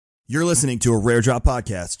You're listening to a Rare Drop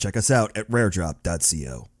podcast. Check us out at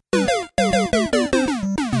raredrop.co.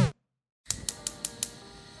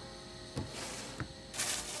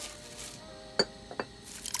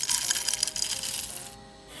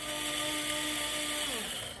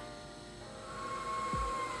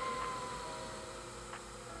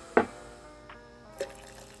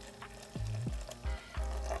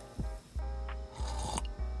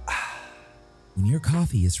 When your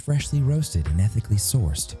coffee is freshly roasted and ethically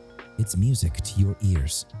sourced, it's music to your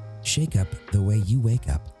ears. Shake up the way you wake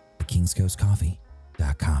up at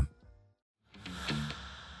kingscoastcoffee.com.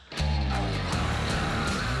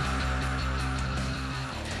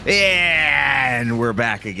 And we're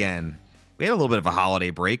back again. We had a little bit of a holiday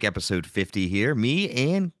break, episode 50 here. Me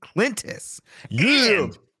and Clintus. Yeah.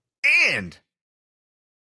 And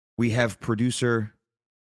we have producer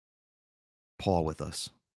Paul with us.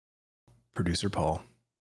 Producer Paul.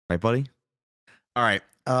 Right, buddy? All right.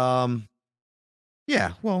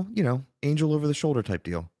 Yeah, well, you know, angel over the shoulder type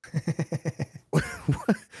deal.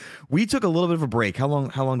 We took a little bit of a break. How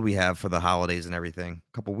long do we have for the holidays and everything?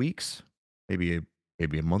 A couple weeks? Maybe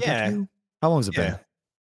a month or two? How long has it been?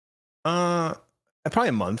 Probably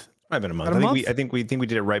a month. Probably been a month. I think we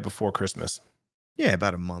did it right before Christmas. Yeah,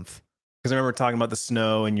 about a month. Because I remember talking about the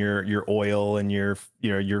snow and your oil and your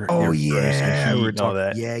Oh your yeah, heat and all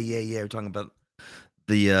that. Yeah. We're talking about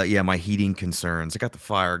the my heating concerns. I got the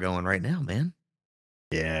fire going right now, man.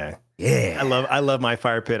 Yeah. Yeah. I love my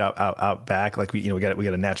fire pit out back. Like we got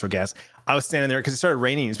a natural gas. I was standing there because it started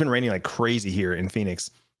raining. It's been raining like crazy here in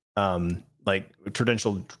Phoenix. Like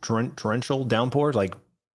torrential downpours, like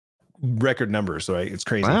record numbers. So it's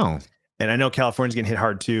crazy. Wow. And I know California's getting hit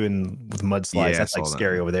hard too, and with mudslides, Yeah, that's like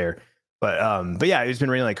scary over there. But yeah, it's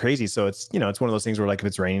been raining like crazy. So it's one of those things where like if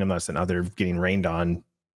it's raining, I'm not sitting out there getting rained on,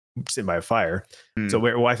 sitting by a fire. So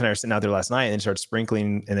my wife and I are sitting out there last night, and it starts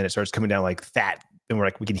sprinkling, and then it starts coming down like that, and we're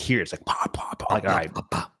like, we can hear it. It's like pop, pop, pop. Like all right,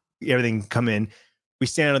 everything come in. We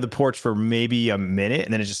stand on the porch for maybe a minute,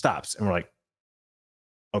 and then it just stops, and we're like,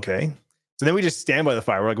 okay. So then we just stand by the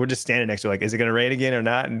fire. We're just standing next to it, like, is it going to rain again or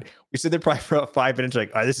not? And we sit there probably for about 5 minutes, like,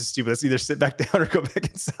 all right, this is stupid. Let's either sit back down or go back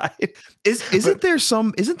inside. Isn't there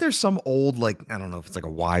some old, like, I don't know if it's like a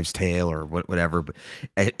wives' tale or whatever, but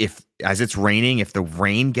if as it's raining, if the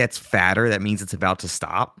rain gets fatter, that means it's about to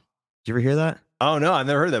stop. Did you ever hear that? Oh no, I've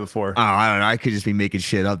never heard that before. Oh, I don't know. I could just be making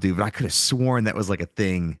shit up, dude, but I could have sworn that was like a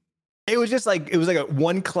thing. It was like a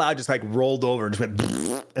one cloud just like rolled over and just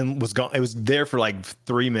went and was gone. It was there for like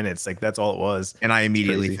 3 minutes. Like that's all it was. And I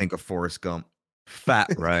immediately think of Forrest Gump. Fat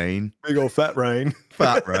rain. Big old fat rain.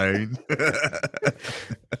 Fat rain.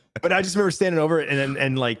 But I just remember standing over it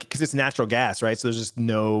and like, because it's natural gas, right? So there's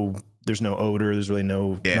no odor. There's really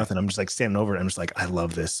nothing. I'm just like standing over it. I'm just like, I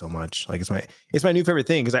love this so much. Like it's my new favorite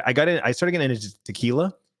thing. Because I started getting into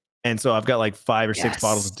tequila. And so I've got like 5 or 6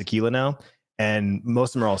 bottles of tequila now. And most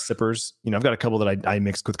of them are all sippers. You know, I've got a couple that I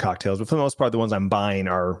mix with cocktails, but for the most part, the ones I'm buying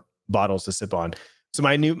are bottles to sip on. So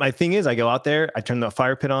my thing is I go out there, I turn the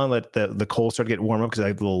fire pit on, let the coals start to get warm up because I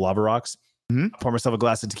have little lava rocks. I pour myself a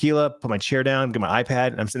glass of tequila, put my chair down, get my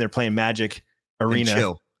iPad, and I'm sitting there playing Magic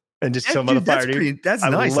Arena and just chill by the fire, dude. That's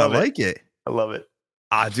nice. I like it. I love it.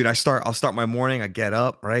 Dude, I'll start my morning. I get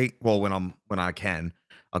up, right? Well, when I can,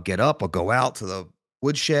 I'll get up, I'll go out to the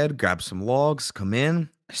woodshed, grab some logs, come in,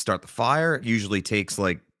 start the fire. It usually takes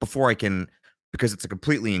like because it's a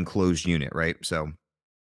completely enclosed unit, right? So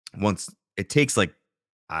once it takes like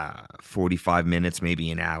 45 minutes, maybe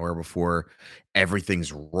an hour before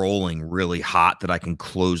everything's rolling really hot that I can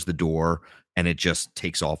close the door and it just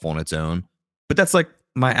takes off on its own. But that's like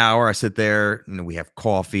my hour. I sit there, we have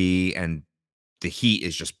coffee and the heat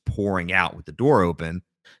is just pouring out with the door open,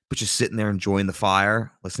 but just sitting there enjoying the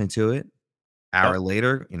fire, listening to it. Hour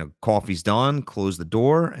later, coffee's done, close the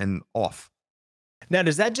door and off. Now,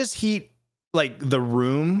 does that just heat like the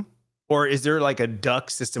room, or is there like a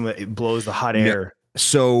duct system that it blows the hot air?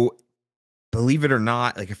 So believe it or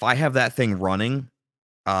not, like if I have that thing running,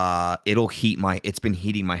 it's been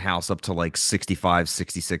heating my house up to like 65,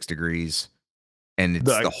 66 degrees. And it's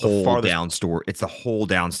the whole downstairs. It's the whole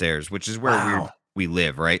downstairs, which is where we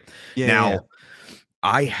live, right? Yeah. Now,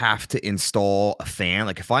 I have to install a fan.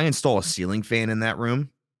 Like if I install a ceiling fan in that room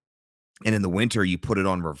and in the winter you put it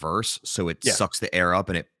on reverse so it sucks the air up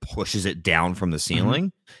and it pushes it down from the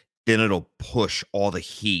ceiling, then it'll push all the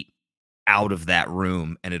heat out of that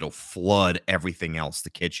room and it'll flood everything else, the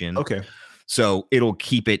kitchen. Okay. So it'll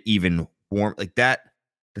keep it even warm like that.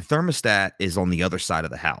 The thermostat is on the other side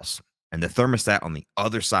of the house. And the thermostat on the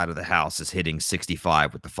other side of the house is hitting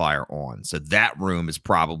 65 with the fire on. So that room is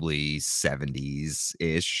probably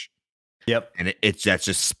 70s-ish. Yep. And that's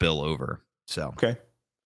just spillover. So okay.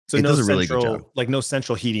 So It no does a really good central, job. like no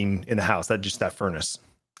central heating in the house. That just that furnace.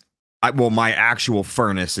 Well, my actual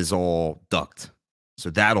furnace is all duct, so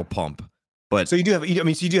that'll pump. But So you do have, I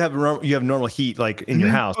mean, so you have normal heat like in your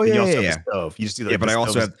house, Oh, but you yeah, also yeah, have a stove. You just do like yeah, but the I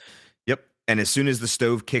also stoves- have. Yep. And as soon as the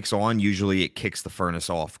stove kicks on, usually it kicks the furnace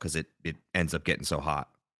off because it ends up getting so hot.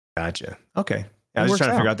 Gotcha. Okay. It I was just works trying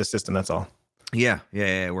to figure out. out the system. That's all. Yeah,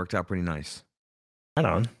 it worked out pretty nice. Right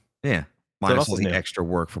on. Yeah, what minus else all is the new? extra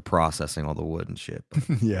work for processing all the wood and shit.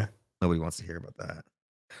 But Yeah. nobody wants to hear about that.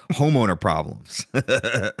 Homeowner problems.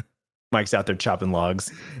 Mike's out there chopping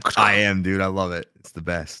logs. I am, dude. I love it. It's the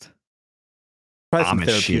best. Probably some I'm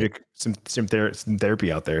a shit. therapeutic, some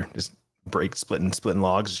therapy out there. Just splitting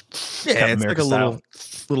logs. Yeah, Captain it's America like a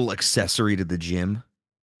style. little accessory to the gym.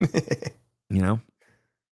 You know.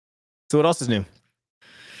 So what else is new?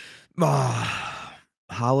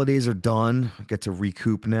 Holidays are done. I get to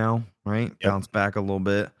recoup now, right? Yep. Bounce back a little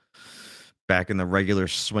bit. Back in the regular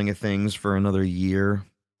swing of things for another year,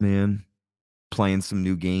 man. Playing some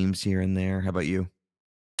new games here and there. How about you?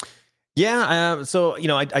 Yeah. So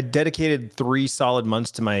I dedicated 3 solid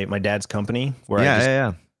months to my dad's company where I just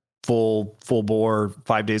Yeah. full bore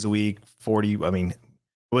 5 days a week, 40. I mean,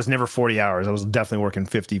 it was never 40 hours. I was definitely working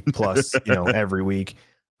 50 plus, every week.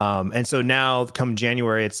 And so now come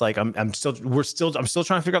January, it's like I'm still trying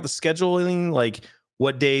to figure out the scheduling, like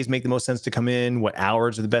what days make the most sense to come in, what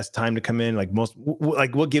hours are the best time to come in, like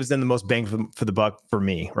like what gives them the most bang for the buck for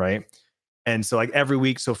me, right? And so like every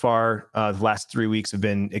week so far, the last 3 weeks have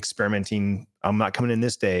been experimenting. I'm not coming in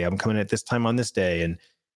this day. I'm coming in at this time on this day. And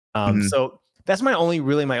so that's my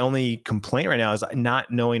only complaint right now is not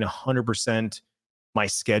knowing 100% my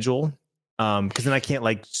schedule. Because then I can't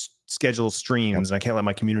like schedule streams and I can't let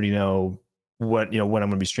my community know when I'm going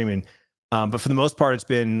to be streaming. But for the most part, it's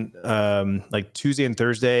been like Tuesday and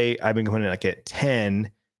Thursday. I've been coming in like at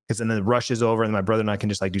 10 because then the rush is over and my brother and I can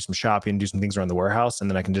just like do some shopping, do some things around the warehouse. And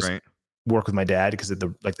then I can just work with my dad because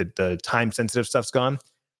the time sensitive stuff's gone.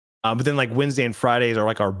 But then like Wednesday and Fridays are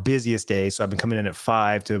like our busiest days. So I've been coming in at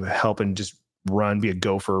 5 to help and just be a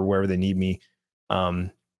gopher wherever they need me.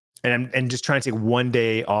 And I'm just trying to take one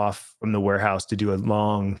day off from the warehouse to do a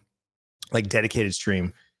long, like dedicated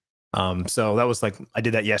stream. So that was like, I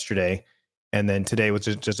did that yesterday. And then today was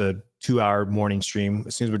just a 2-hour morning stream.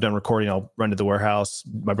 As soon as we're done recording, I'll run to the warehouse.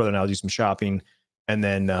 My brother and I will do some shopping. And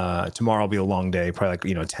then tomorrow will be a long day,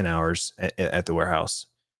 probably like, 10 hours at the warehouse.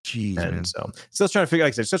 Jeez, and man. so still trying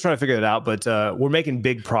to figure it out, but we're making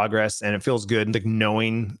big progress and it feels good. Like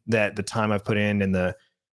knowing that the time I've put in and the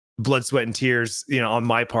blood, sweat and tears, on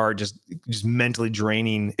my part, just mentally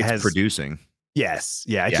draining It's producing. Yes.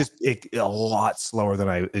 Yeah. It's just a lot slower than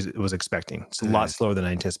I was expecting. It's a lot slower than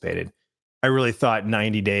I anticipated. I really thought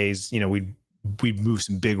 90 days, we'd move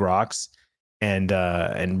some big rocks.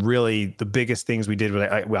 And really the biggest things we did was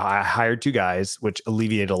I hired 2 guys, which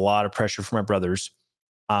alleviated a lot of pressure for my brothers.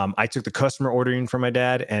 I took the customer ordering from my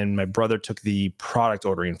dad and my brother took the product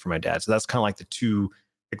ordering from my dad. So that's kind of like the 2,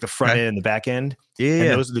 like the front end and the back end. Yeah.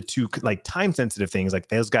 And those are the 2 like time sensitive things. Like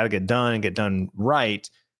those got to get done and get done right.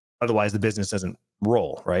 Otherwise the business doesn't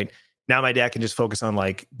roll. Right now, my dad can just focus on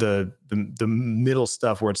like the middle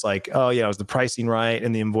stuff where it's like, oh yeah, was the pricing right?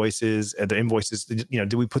 And the invoices,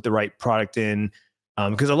 did we put the right product in?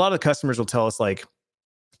 Because a lot of the customers will tell us like,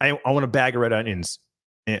 I want a bag of red onions.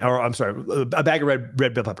 Or I'm sorry, a bag of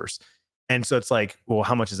red bell peppers. And so it's like, well,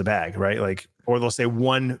 how much is a bag, right? Like, or they'll say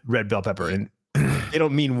 1 red bell pepper and they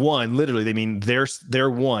don't mean 1, literally. They mean their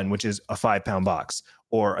 1, which is a 5-pound box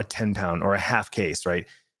or a 10-pound or a half case, right?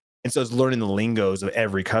 And so it's learning the lingos of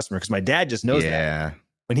every customer because my dad just knows that.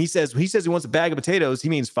 When he says he wants a bag of potatoes, he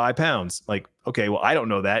means 5 pounds. Like, okay, well, I don't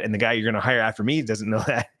know that. And the guy you're going to hire after me doesn't know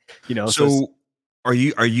that, So are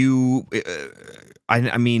you,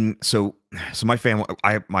 I mean, so my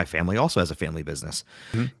family also has a family business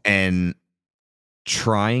and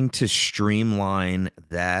trying to streamline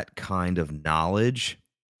that kind of knowledge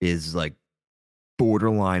is like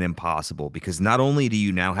borderline impossible because not only do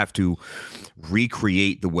you now have to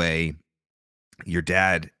recreate the way your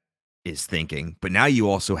dad is thinking, but now you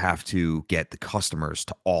also have to get the customers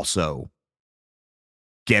to also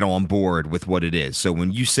get on board with what it is. So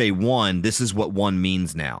when you say 1, this is what 1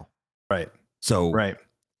 means now. Right. So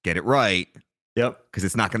get it right. Yep. Because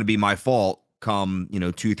it's not going to be my fault come,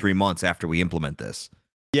 2-3 months after we implement this.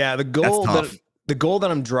 Yeah. The goal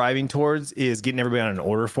that I'm driving towards is getting everybody on an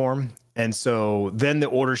order form. And so then the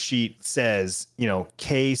order sheet says,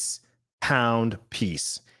 case, pound,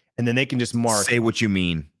 piece. And then they can just mark. Say what you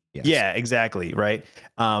mean. Yes. Yeah, exactly. Right.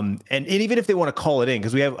 And even if they want to call it in,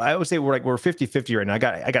 because I would say we're 50-50 right now.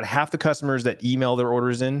 I got half the customers that email their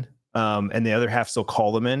orders in, and the other half still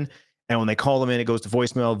call them in. And when they call them in, it goes to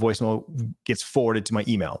voicemail. Voicemail gets forwarded to my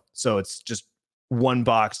email. So it's just one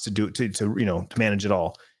box to manage it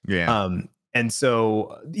all. Yeah. And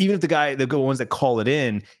so even if the ones that call it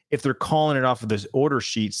in, if they're calling it off of this order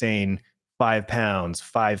sheet saying 5 pounds,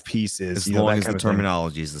 5 pieces, as long as the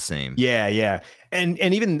terminology is the same. Yeah. And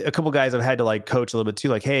even a couple guys I've had to like coach a little bit too,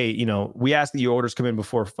 like, hey, we ask that your orders come in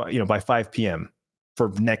before, by 5 p.m. for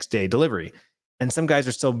next day delivery. And some guys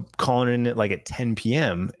are still calling in at 10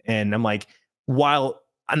 p.m. And I'm like, while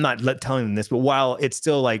I'm not telling them this, but while it's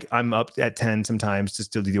still like I'm up at 10 sometimes to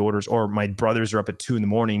still do the orders, or my brothers are up at 2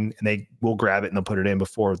 a.m. and they will grab it and they'll put it in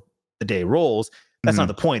before the day rolls. That's not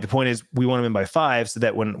the point. The point is we want them in by 5 so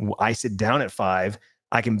that when I sit down at 5,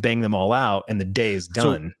 I can bang them all out and the day is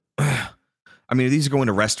done. So, I mean, these are going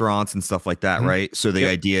to restaurants and stuff like that, right? So the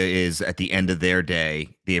idea is at the end of their day,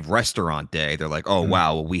 they have restaurant day. They're like, oh,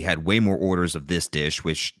 wow, well, we had way more orders of this dish,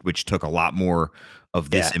 which took a lot more of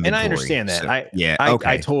this inventory. And I understand that. So,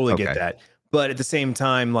 I totally get that. But at the same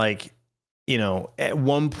time, at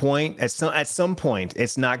one point, at some point,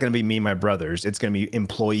 it's not going to be me and my brothers. It's going to be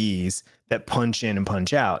employees that punch in and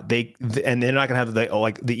punch out. And they're not going to have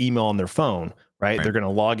the email on their phone, right? They're going to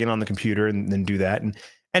log in on the computer and then do that.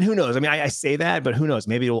 And who knows? I mean, I say that, but who knows?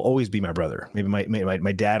 Maybe it'll always be my brother. Maybe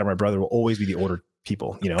my dad or my brother will always be the order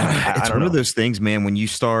people. It's one of those things, man. When you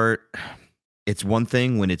start, it's one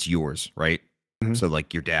thing when it's yours, right? Mm-hmm. So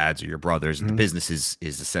like your dad's or your brother's, the business is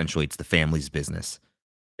essentially it's the family's business.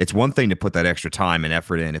 It's one thing to put that extra time and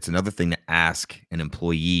effort in. It's another thing to ask an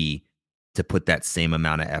employee to put that same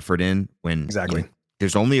amount of effort in when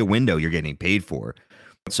there's only a window you're getting paid for.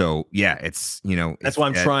 So yeah, it's that's why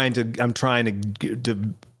I'm trying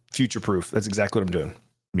to future proof. That's exactly what I'm doing.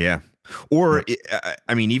 Yeah. Or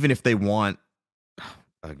I mean, even if they want,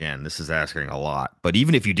 again, this is asking a lot, but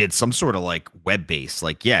even if you did some sort of web based,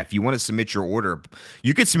 if you want to submit your order,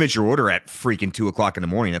 you could submit your order at freaking 2:00 in the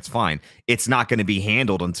morning. That's fine. It's not going to be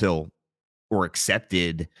handled or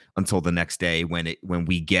accepted until the next day when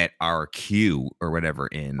we get our queue or whatever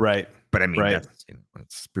in. Right. But I mean,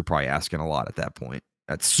 you're probably asking a lot at that point.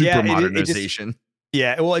 That's super modernization.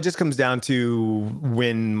 Well, it just comes down to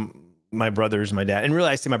when my brothers and my dad, and really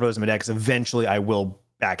I say my brothers and my dad because eventually I will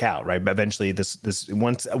back out, right? But eventually this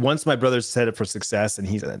once my brother's set up for success and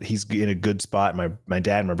he's in a good spot, my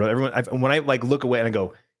dad and my brother, everyone, when I look away and I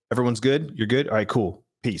go, everyone's good, you're good, all right, cool,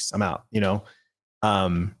 peace, I'm out,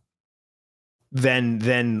 then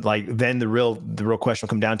the real question will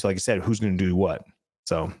come down to, like I said, who's going to do what.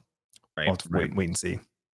 So I'll have to wait and see.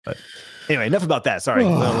 But anyway, enough about that. Sorry, a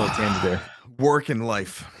little tangent there. Work and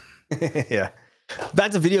life. Yeah. Back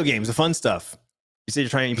to video games, the fun stuff. You said you're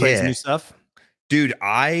trying to play some new stuff? Dude,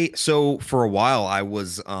 so for a while I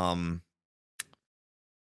was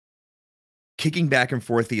kicking back and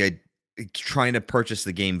forth trying to purchase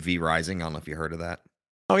the game V Rising. I don't know if you heard of that.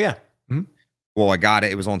 Oh yeah. Mm-hmm. Well, I got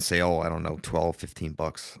it. It was on sale. I don't know,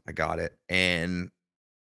 $12-15. I got it. And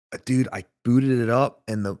dude, I booted it up.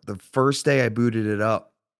 And the first day I booted it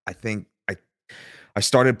up, I think I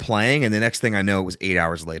started playing. And the next thing I know, it was 8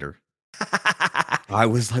 hours later. I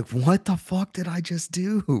was like, what the fuck did I just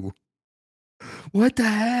do? What the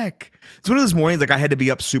heck? It's one of those mornings, I had to be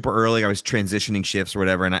up super early. I was transitioning shifts or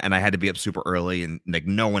whatever. And I had to be up super early and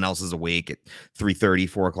no one else is awake at 3:30,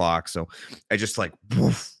 4:00. So I just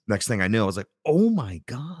woof. Next thing I know, I was like, oh my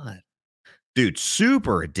God, dude,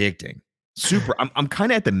 super addicting. Super. I'm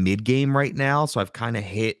kind of at the mid game right now. So I've kind of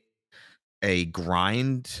hit a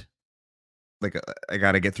grind. I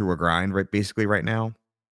got to get through a grind basically right now.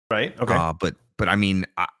 Right. Okay. But I mean,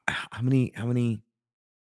 how many, let me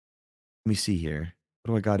see here.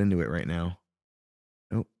 What do I got into it right now?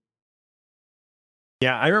 Nope.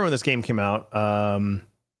 Yeah. I remember when this game came out,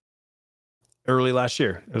 early last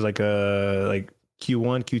year. It was Q1,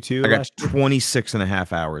 Q2. I got 26 and a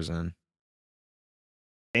half hours in.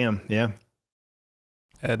 Damn. Yeah.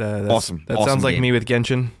 That's awesome. That awesome sounds like game. me with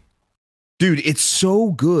Genshin. Dude, it's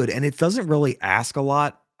so good. And it doesn't really ask a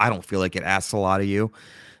lot. I don't feel like it asks a lot of you.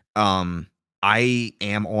 I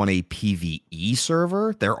am on a PvE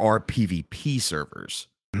server. There are PvP servers,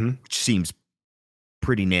 which seems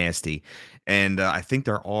pretty nasty. And I think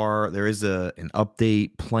there is an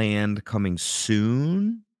update planned coming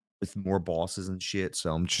soon with more bosses and shit.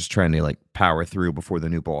 So I'm just trying to power through before the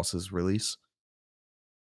new bosses release.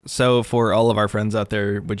 So for all of our friends out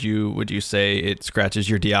there, would you say it scratches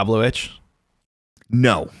your Diablo itch?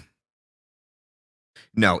 No,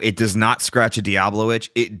 it does not scratch a Diablo itch.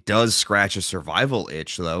 It does scratch a survival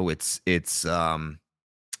itch, though. It's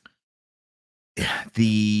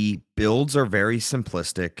the builds are very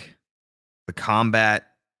simplistic. The combat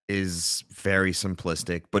is very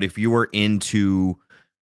simplistic. But if you are into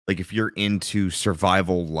like if you're into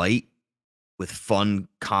survival light with fun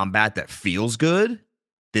combat that feels good,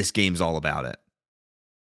 this game's all about it.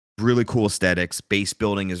 Really cool aesthetics. Base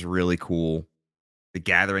building is really cool. The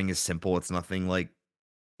gathering is simple. It's nothing like,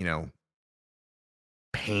 you know,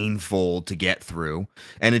 painful to get through.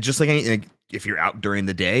 And it just like if you're out during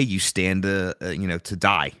the day, you stand to to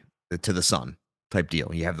die to the sun type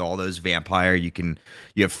deal. You have all those vampire. You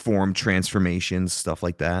have form transformations, stuff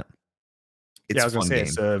like that. I was gonna say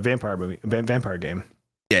it's a vampire game.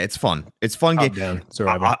 Yeah, it's fun. It's fun game. Down,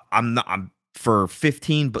 I'm for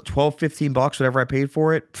 $15, whatever I paid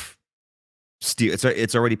for it.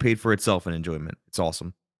 It's already paid for itself in enjoyment. It's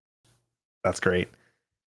awesome. That's great.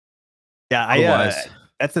 Yeah,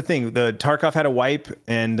 that's the thing. The Tarkov had a wipe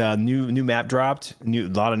and new map dropped, a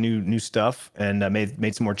lot of new stuff, and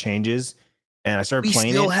made some more changes. And I started playing.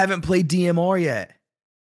 We still haven't played DMR yet.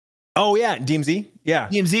 Oh yeah, DMZ. Yeah,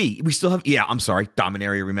 DMZ. We still have. Yeah, I'm sorry,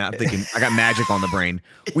 Dominaria remap. I'm thinking I got Magic on the brain.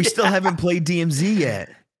 We still haven't played DMZ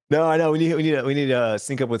yet. No, I know. We need to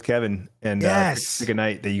sync up with Kevin and pick a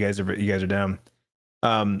night that you guys are down.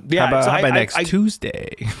 Yeah. How about next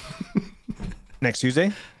Tuesday? Next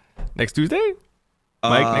Tuesday? Next Tuesday?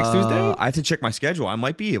 Mike, next Tuesday? I have to check my schedule. I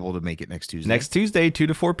might be able to make it next Tuesday. Next Tuesday, 2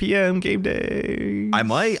 to 4 p.m. game day. I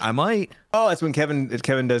might. Oh, that's when Kevin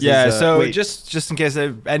does. Yeah. His, so just in case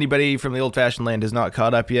anybody from the old fashioned land is not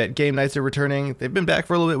caught up yet, game nights are returning. They've been back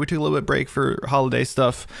for a little bit. We took a little bit break for holiday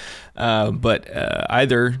stuff, but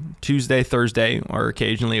either Tuesday, Thursday, or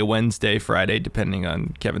occasionally a Wednesday, Friday, depending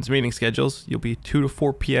on Kevin's meeting schedules. You'll be 2 to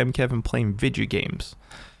 4 p.m. Kevin playing video games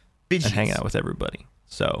and hanging out with everybody.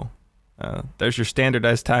 So. There's your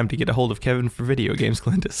standardized time to get a hold of Kevin for video games,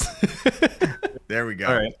 Clintus. There we go.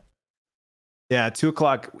 All right. Yeah,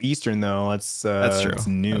 2:00 Eastern though. That's true. It's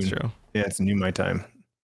noon. That's true. Yeah, it's noon my time.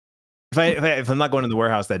 If I'm not going to the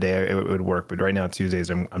warehouse that day, it would work. But right now,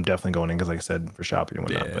 Tuesdays, I'm definitely going in because, like I said, for shopping and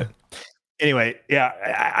whatnot. Yeah. But anyway, yeah,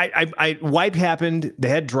 I wipe happened. They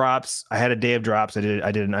had drops. I had a day of drops. I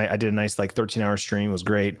did a nice like 13-hour stream. It was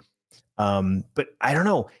great. But I don't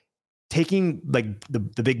know. Taking like the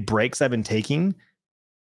big breaks I've been taking,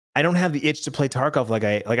 I don't have the itch to play Tarkov like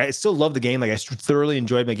I still love the game. Like I thoroughly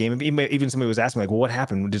enjoyed my game. Even somebody was asking me like, well, what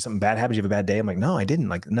happened? Did something bad happen? Did you have a bad day? I'm like, no, I didn't.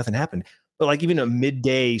 Like nothing happened. But like even a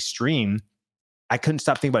midday stream, I couldn't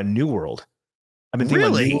stop thinking about New World. I've been thinking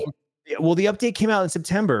about New World. Well, the update came out in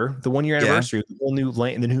September, the 1 year anniversary, the whole new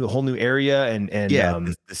lane, the whole new area, and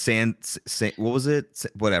the sand. What was it?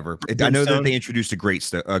 Whatever. I know that they introduced a great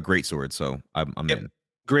sword, so I'm in.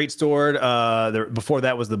 Great sword. Before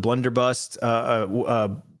that was the blunderbuss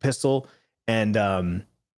pistol, and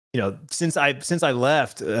since I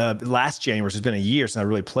left last January, which has been a year since I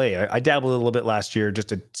really played. I dabbled a little bit last year just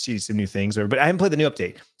to see some new things, but I haven't played the new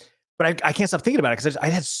update. But I can't stop thinking about it because I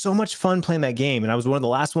had so much fun playing that game, and I was one of the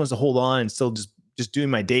last ones to hold on and still just doing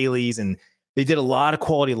my dailies. And they did a lot of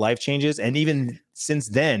quality of life changes, and even since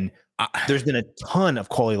then, there's been a ton of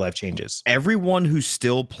quality of life changes. Everyone who's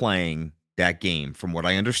still playing that game, from what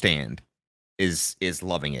I understand, is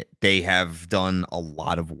loving it. They have done a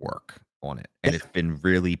lot of work on it, and it's been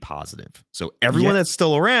really positive. So everyone that's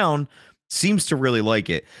still around seems to really like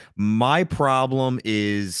it. My problem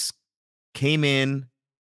is came in,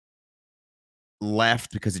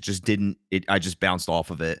 left because I just bounced off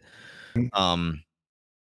of it.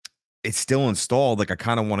 It's still installed. Like I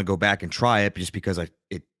kind of want to go back and try it just because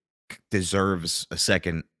it deserves a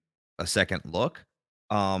second look.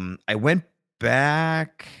 I went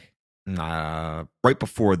back right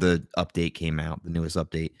before the update came out, the newest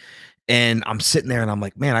update, and I'm sitting there and I'm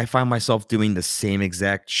like, man, I find myself doing the same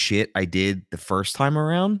exact shit I did the first time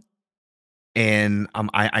around, and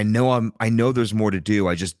I know there's more to do.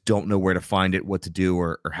 I just don't know where to find it, what to do,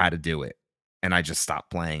 or how to do it, and I just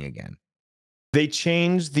stopped playing again. They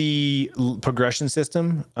changed the progression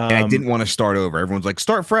system. And I didn't want to start over. Everyone's like,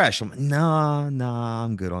 start fresh. I'm like, nah,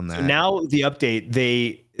 I'm good on that. So now the update,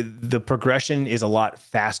 the progression is a lot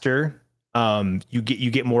faster. You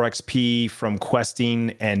get more XP from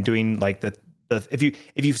questing and doing like if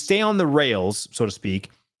you stay on the rails, so to speak,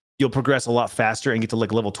 you'll progress a lot faster and get to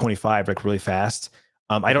like level 25 like really fast.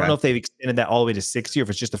 I don't know if they've extended that all the way to 60 or if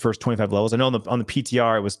it's just the first 25 levels. I know on the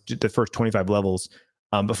PTR it was the first 25 levels.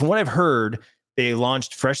 But from what I've heard, they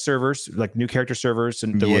launched fresh servers, like new character servers,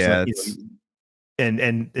 and there was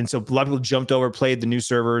and so a lot of people jumped over, played the new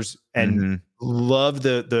servers, and loved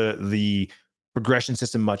the progression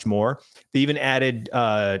system much more. They even added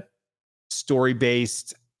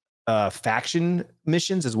story-based faction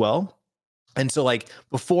missions as well. And so like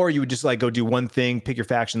before, you would just like go do one thing, pick your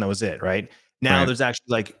faction, that was it, right? Now there's actually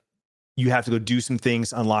like you have to go do some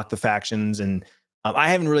things, unlock the factions, and I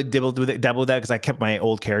haven't really dabbled with that because I kept my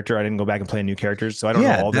old character. I didn't go back and play new characters, so I don't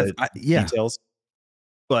know all the details.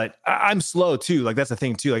 But I'm slow too. Like that's the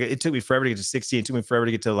thing too. Like it took me forever to get to 60. It took me forever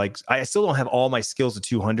to get to like I still don't have all my skills to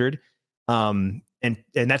 200. And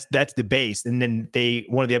that's the base. And then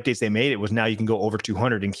one of the updates they made it was now you can go over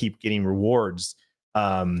 200 and keep getting rewards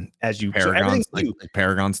as you Paragon, like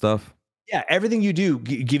Paragon stuff. Yeah, everything you do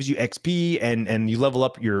gives you XP and you level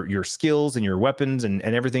up your skills and your weapons and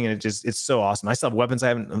everything. And it's so awesome. I still have weapons I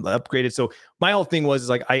haven't upgraded. So my whole thing was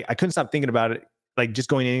like I couldn't stop thinking about it. Like just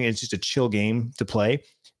going in, it's just a chill game to play.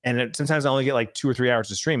 And sometimes I only get like 2 or 3 hours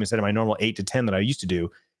to stream instead of my normal 8 to 10 that I used to do.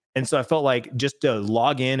 And so I felt like just to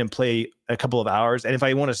log in and play a couple of hours. And if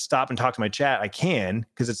I want to stop and talk to my chat, I can,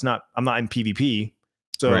 because I'm not in PvP.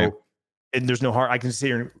 So and there's no hard, I can sit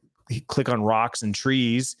here and click on rocks and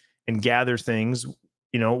trees and gather things,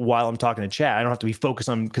 while I'm talking to chat. I don't have to be focused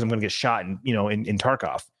on because I'm going to get shot in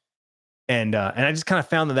Tarkov. And I just kind of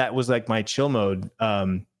found that was like my chill mode.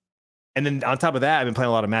 And then on top of that, I've been playing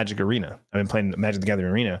a lot of Magic Arena. I've been playing Magic the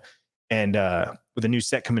Gathering Arena. And with a new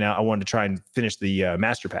set coming out, I wanted to try and finish the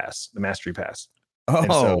Mastery Pass. Oh,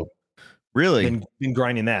 so really? Been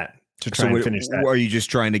grinding that to try and finish that. Are you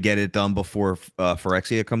just trying to get it done before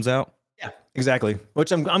Phyrexia comes out? Yeah, exactly.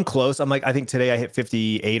 Which I'm close. I'm like, I think today I hit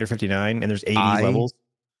 58 or 59, and there's 80 levels.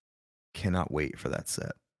 Cannot wait for that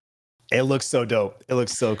set. It looks so dope. It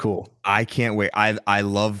looks so cool. I can't wait. I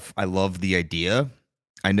love the idea.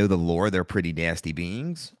 I know the lore. They're pretty nasty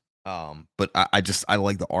beings. But I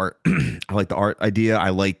like the art. I like the art idea. I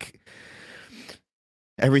like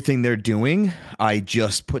everything they're doing. I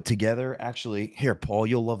just put together, actually, here, Paul,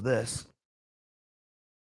 you'll love this.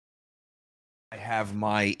 I have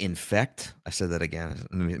my Infect. I said that again.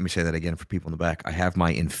 Let me say that again for people in the back. I have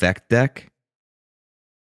my Infect deck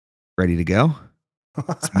ready to go.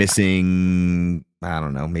 It's missing, I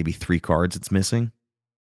don't know, maybe 3 cards it's missing,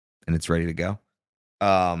 and it's ready to go.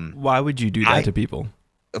 Why would you do that to people?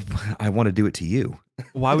 I want to do it to you.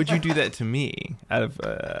 Why would you do that to me?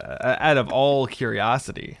 Out of all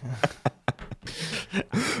curiosity.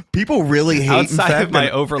 People really hate outside of my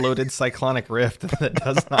overloaded Cyclonic Rift that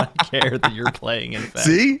does not care that you're playing Infect.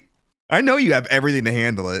 See, I know you have everything to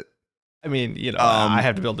handle it. I mean, I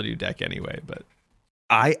have to build a new deck anyway, but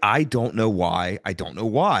I don't know why. I don't know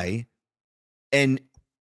why, and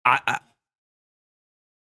I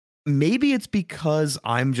maybe it's because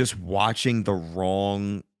I'm just watching the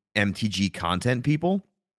wrong MTG content, people.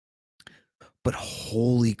 But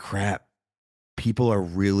holy crap, people are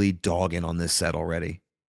really dogging on this set already.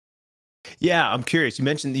 Yeah, I'm curious. You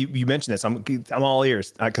mentioned this. I'm all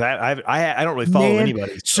ears because I don't really follow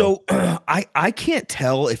anybody. So I can't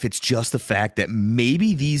tell if it's just the fact that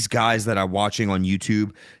maybe these guys that I'm watching on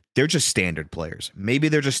YouTube, they're just standard players. Maybe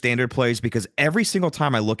they're just standard players because every single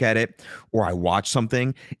time I look at it or I watch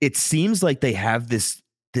something, it seems like they have this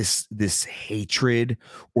hatred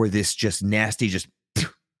or this just nasty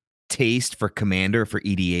taste for Commander, for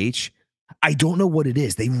EDH. I don't know what it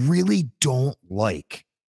is. They really don't like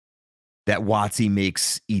that WotC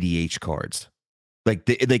makes EDH cards. Like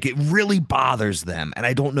it really bothers them, and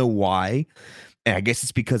I don't know why. And I guess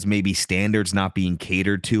it's because maybe Standard's not being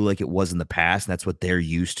catered to like it was in the past, and that's what they're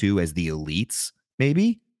used to as the elites,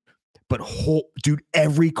 maybe. But dude,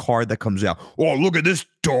 every card that comes out, oh, look at this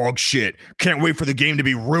dog shit. Can't wait for the game to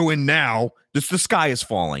be ruined now. The sky is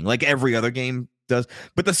falling like every other game does,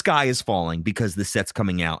 but the sky is falling because the set's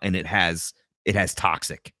coming out and it has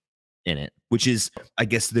Toxic in it, which is, I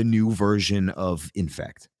guess, the new version of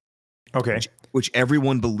Infect. Okay. Which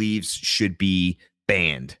everyone believes should be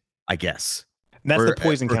banned, I guess. That's the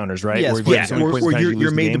poison counters, right? Yes, or you're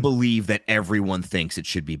made to believe that everyone thinks it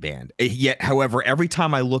should be banned. Yet, however, every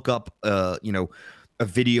time I look up, a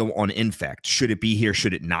video on Infect, should it be here?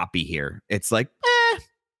 Should it not be here? It's like,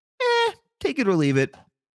 take it or leave it.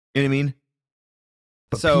 You know what I mean?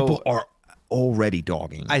 But so, people are already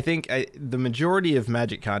dogging. I think the majority of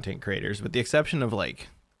Magic content creators, with the exception of like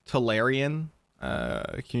Tolarian,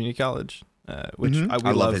 Community College, which I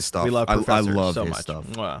love his stuff. We love Professor I love so his much.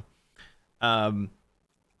 Stuff. Wow.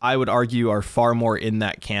 I would argue are far more in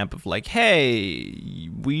that camp of like, hey,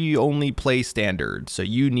 we only play Standard, so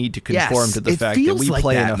you need to conform to the fact that we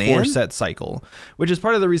play in a 4-set cycle, which is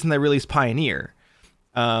part of the reason they released Pioneer.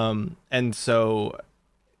 And so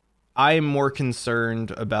I'm more concerned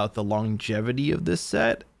about the longevity of this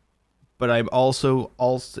set, but I'm also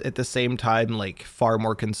at the same time like far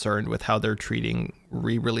more concerned with how they're treating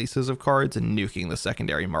re-releases of cards and nuking the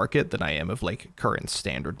secondary market than I am of like current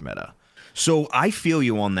Standard meta. So I feel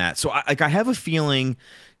you on that. So I have a feeling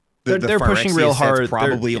they're pushing real hard.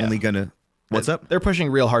 Probably only gonna. What's up? They're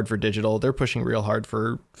pushing real hard for digital. They're pushing real hard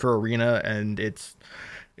for Arena, and it's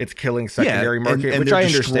killing secondary market, and which they're I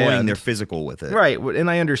destroying understand. their physical with it. Right,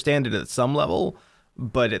 and I understand it at some level,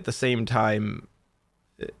 but at the same time,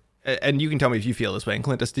 and you can tell me if you feel this way. And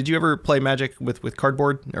Clintus, did you ever play Magic with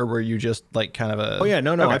cardboard, or were you just like kind of a? Oh yeah,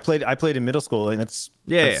 no. Okay. I played in middle school, and that's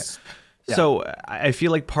Yeah. So I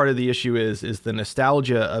feel like part of the issue is the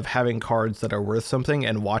nostalgia of having cards that are worth something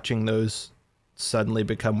and watching those suddenly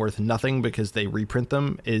become worth nothing because they reprint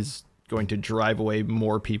them is going to drive away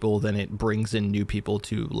more people than it brings in new people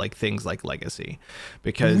to like things like Legacy.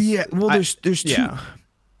 Because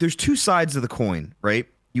there's two sides of the coin, right?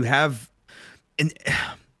 You have, and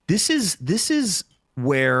this is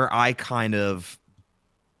where I kind of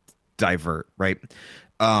divert, right?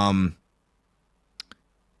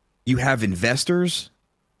 You have investors,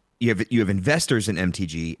 you have investors in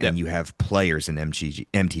MTG, and you have players in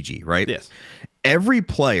MTG, right? Yes. Every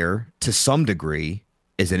player to some degree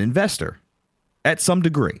is an investor at some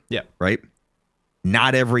degree. Yeah. Right.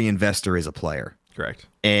 Not every investor is a player. Correct.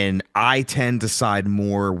 And I tend to side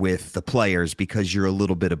more with the players because you're a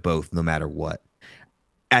little bit of both no matter what.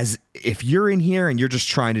 As if you're in here and you're just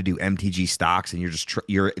trying to do MTG stocks and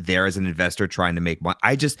you're there as an investor trying to make money.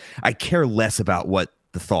 I care less about what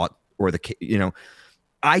the thought or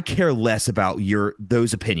I care less about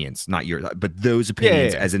those opinions, not but those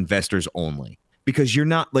opinions as investors only, because you're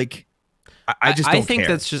not like, I think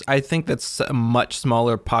that's a much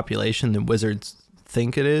smaller population than Wizards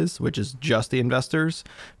think it is, which is just the investors,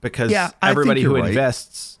 because everybody who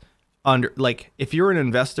invests if you're an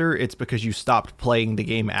investor, it's because you stopped playing the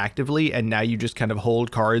game actively and now you just kind of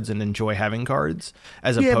hold cards and enjoy having cards,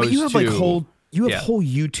 as opposed but you have to whole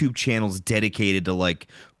YouTube channels dedicated to like,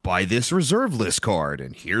 buy this reserve list card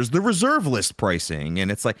and here's the reserve list pricing, and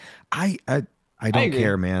it's like I don't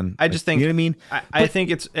care, man. I just think, you know what I mean. I think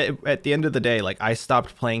it's at the end of the day, like I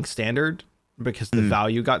stopped playing standard because the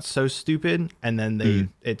value got so stupid, and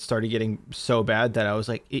then it started getting so bad that I was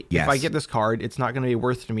like, if I get this card, it's not going to be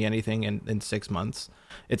worth to me anything in 6 months.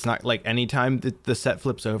 It's not like anytime the set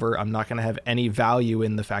flips over, I'm not going to have any value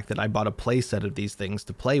in the fact that I bought a play set of these things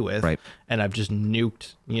to play with, right? And I've just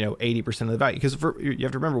nuked 80% of the value, because you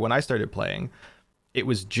have to remember, when I started playing, it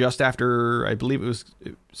was just after, I believe it was,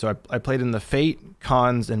 so I played in the Fate,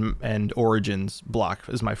 Cons, and Origins block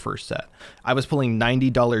as my first set. I was pulling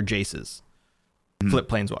 $90 Jaces, flip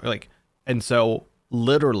Planeswalker, and so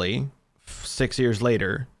literally 6 years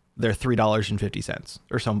later, they're $3.50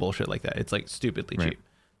 or some bullshit like that. It's like stupidly cheap.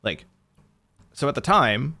 So at the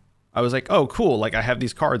time, I was like, oh, cool. Like I have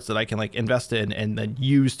these cards that I can like invest in and then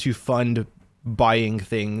use to fund buying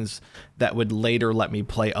things that would later let me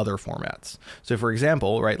play other formats. So for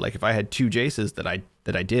example, right, like if I had 2 Jaces that I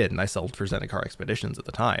did, and I sold for Zendikar Expeditions at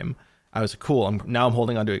the time, I was cool. I'm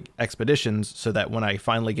holding on to Expeditions so that when I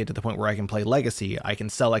finally get to the point where I can play Legacy, I can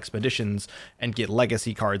sell Expeditions and get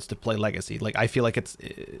Legacy cards to play Legacy. Like I feel like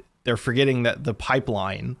they're forgetting that the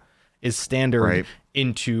pipeline is standard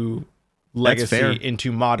into Legacy,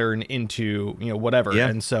 into Modern, into whatever.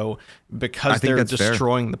 And so because they're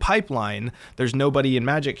destroying the pipeline, there's nobody in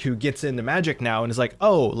Magic who gets into Magic now and is like,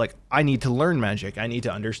 oh, like I need to learn Magic, I need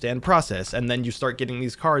to understand process. And then you start getting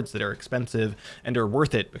these cards that are expensive and are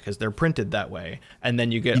worth it because they're printed that way, and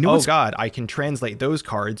then you get God, I can translate those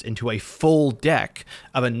cards into a full deck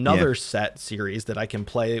of another set series that I can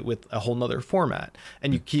play with a whole nother format.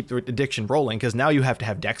 And you keep the addiction rolling because now you have to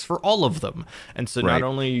have decks for all of them. And so not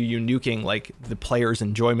only are you nuking like the player's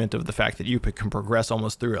enjoyment of the fact that you can progress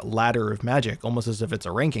almost through a ladder of Magic, almost as if it's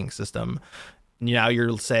a ranking system. Now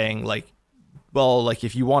you're saying like, well, like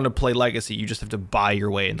if you want to play Legacy, you just have to buy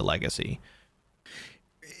your way into Legacy.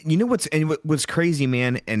 You know what's crazy,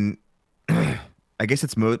 man, and I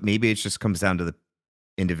guess maybe it just comes down to the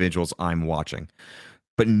individuals I'm watching,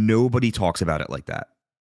 but nobody talks about it like that.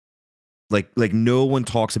 Like no one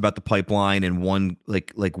talks about the pipeline and one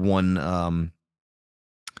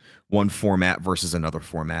format versus another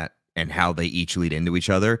format and how they each lead into each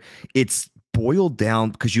other. It's boiled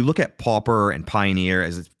down because you look at Pauper and Pioneer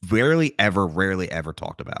as it's rarely ever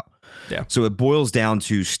talked about. Yeah. So it boils down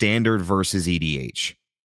to standard versus EDH.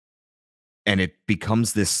 And it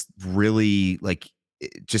becomes this really like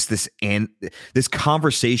just this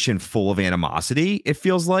conversation full of animosity, it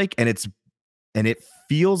feels like, and it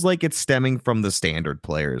feels like it's stemming from the standard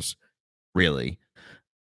players, really.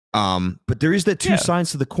 But there is that two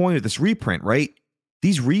sides to the coin of this reprint, right?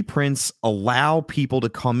 These reprints allow people to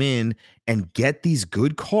come in and get these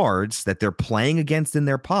good cards that they're playing against in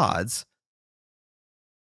their pods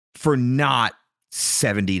for not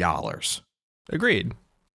 $70. Agreed.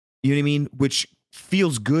 You know what I mean? Which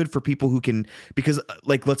feels good for people who can, because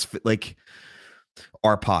like like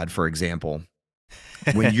our pod, for example,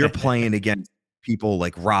 when you're playing against people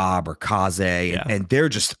like Rob or Kaze, and they're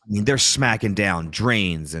just, I mean, they're smacking down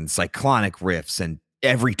drains and cyclonic riffs and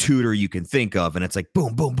every tutor you can think of, and it's like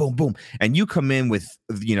boom, boom, boom, boom, and you come in with,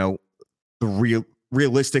 you know, the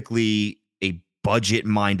realistically a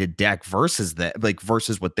budget-minded deck versus that, like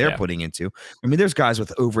versus what they're putting into. I mean, there's guys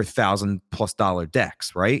with over $1,000+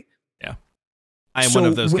 decks, right? Yeah, I am one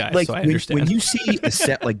of those guys, like, so I understand. When you see a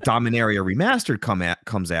set like Dominaria Remastered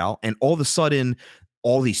comes out, and all of a sudden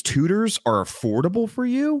all these tutors are affordable for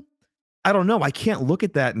you, I don't know. I can't look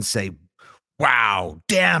at that and say, wow,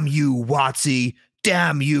 damn you, WotC,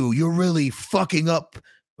 damn you, you're really fucking up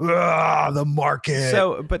the market.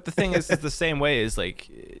 So, but the thing is the same way is, like,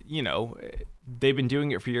 you know, they've been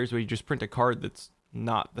doing it for years where you just print a card that's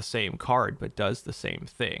not the same card, but does the same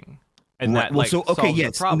thing. And that, like, so, okay, solves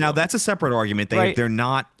yes. the problem. Now that's a separate argument. They're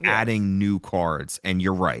not adding new cards, and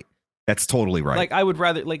you're right. That's totally right. Like, I would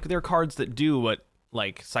rather, like, there are cards that do what,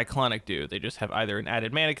 like, Cyclonic do. They just have either an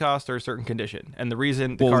added mana cost or a certain condition. And the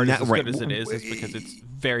reason the card is as good as it is because it's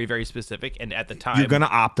very, very specific. And at the time, you're going to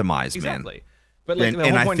optimize, exactly. Man. But, like, the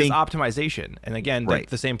whole point is optimization. And again,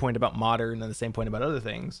 the same point about Modern and the same point about other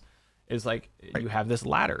things is, like, you have this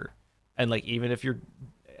ladder. And, like, even if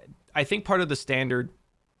I think part of the standard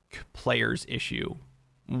players issue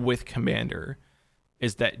with Commander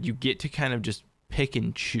is that you get to kind of just pick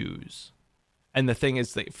and choose. And the thing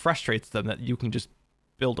is that it frustrates them that you can just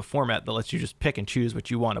build a format that lets you just pick and choose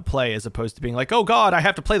what you want to play, as opposed to being like, oh god, I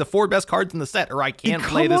have to play the 4 best cards in the set or I can't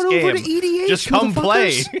play this game. Over to EDH, just come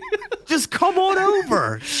play. Just come on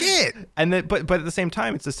over. Shit. And then but at the same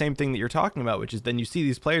time, it's the same thing that you're talking about, which is then you see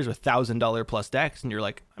these players with $1,000+ decks and you're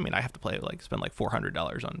like, I mean, I have to spend like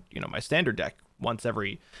 $400 on, you know, my standard deck once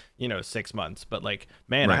every, you know, 6 months, but like,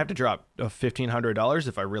 man, I have to drop $1,500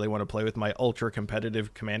 if I really want to play with my ultra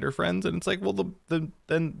competitive Commander friends. And it's like, well,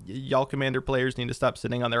 then y'all Commander players need to stop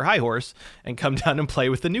sitting on their high horse and come down and play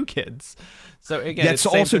with the new kids. So again, that's it's the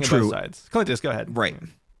same also thing true. on both sides. Clintus, go ahead. Right.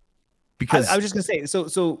 Because I was just gonna say,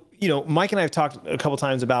 so you know, Mike and I have talked a couple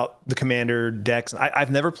times about the Commander decks.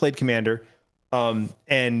 I've never played Commander,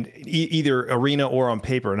 and either Arena or on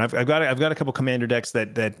paper. And I've got a couple Commander decks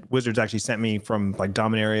that Wizards actually sent me from like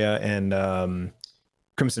Dominaria and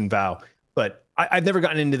Crimson Vow. But I've never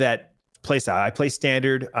gotten into that playstyle. I play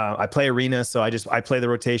Standard, I play Arena, so I play the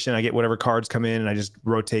rotation. I get whatever cards come in, and I just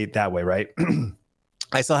rotate that way, right?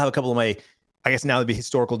 I still have a couple of my, I guess now they'd be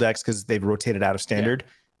historical decks because they've rotated out of Standard. Yeah.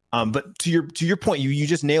 But to your point, you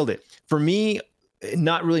just nailed it. For me,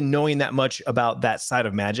 not really knowing that much about that side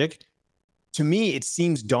of Magic, to me, it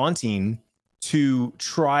seems daunting to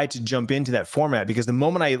try to jump into that format, because the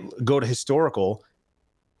moment I go to historical,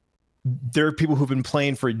 there are people who've been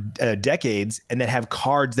playing for decades and that have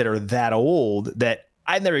cards that are that old that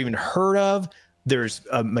I've never even heard of. There's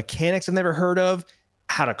mechanics I've never heard of,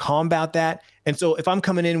 how to combat that. And so if I'm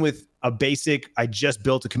coming in with a basic, I just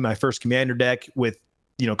built my first Commander deck with,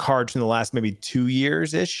 you know, cards from the last maybe 2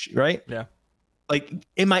 years ish, right? Yeah. Like,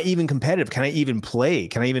 am I even competitive? Can I even play?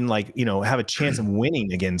 Can I even, like, you know, have a chance of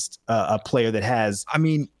winning against a player that has? I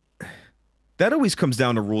mean, that always comes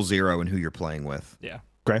down to rule 0 and who you're playing with. Yeah.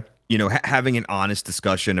 Okay. You know, having an honest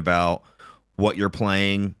discussion about what you're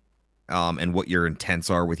playing, and what your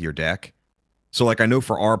intents are with your deck. So, like, I know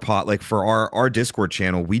for our pot, like for our Discord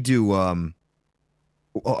channel, we do.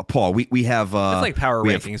 Paul, we have it's like power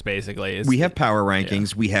rankings basically. We have power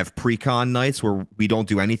rankings. Yeah. We have pre-con nights where we don't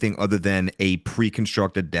do anything other than a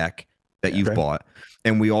pre-constructed deck that you've bought,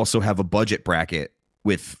 and we also have a budget bracket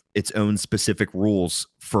with its own specific rules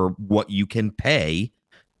for what you can pay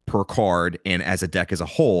per card and as a deck as a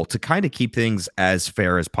whole to kind of keep things as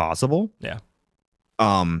fair as possible. Yeah.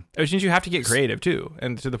 Which means you have to get creative too.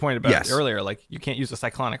 And to the point about earlier, like, you can't use a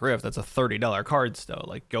Cyclonic Rift. That's a $30 card still.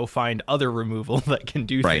 Like, go find other removal that can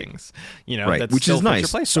do things, you know, that's which still is nice. Your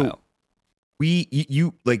play so style.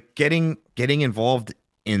 you like getting involved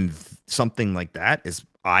in something like that is,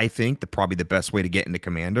 I think, probably the best way to get into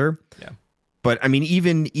Commander. Yeah. But I mean,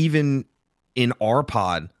 even in our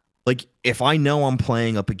pod, like, if I know I'm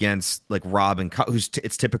playing up against like Rob and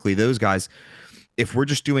it's typically those guys. If we're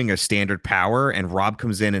just doing a standard power and Rob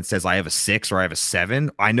comes in and says I have a 6 or I have a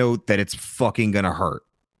 7, I know that it's fucking gonna hurt.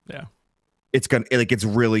 Yeah, it's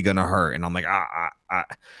really gonna hurt, and I'm like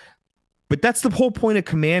But that's the whole point of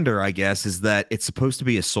Commander, I guess, is that it's supposed to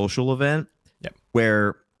be a social event. Yep.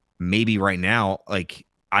 Where maybe right now, like,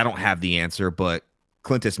 I don't have the answer, but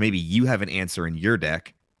Clintus, maybe you have an answer in your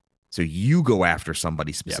deck, so you go after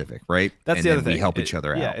somebody specific, right? That's and the other thing. We help each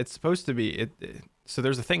other out. Yeah, it's supposed to be So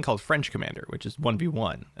there's a thing called French Commander, which is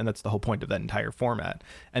 1v1, and that's the whole point of that entire format.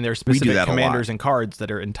 And there are We do specific that a lot. commanders and cards that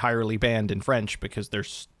are entirely banned in French because they're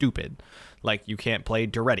stupid. Like, you can't play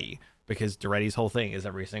Duretti, because Duretti's whole thing is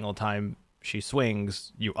every single time she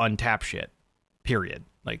swings, you untap shit. Period.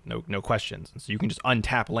 Like, no questions. And so you can just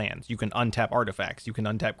untap lands, you can untap artifacts, you can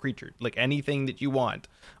untap creatures. Like, anything that you want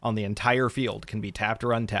on the entire field can be tapped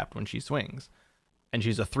or untapped when she swings. And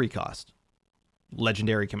she's a 3-cost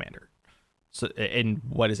legendary commander. So, in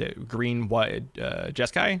what is it? Green, white,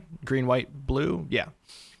 Jeskai? Green, white, blue? Yeah.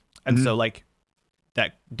 And so, like,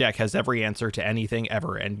 that deck has every answer to anything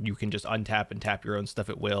ever, and you can just untap and tap your own stuff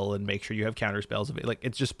at will and make sure you have counter spells of it. Like,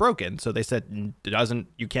 it's just broken. So they said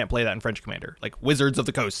you can't play that in French Commander. Like, Wizards of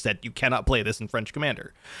the Coast said you cannot play this in French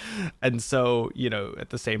Commander. And so, you know, at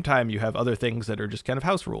the same time, you have other things that are just kind of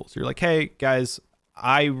house rules. You're like, hey guys,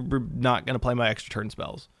 I'm not going to play my extra turn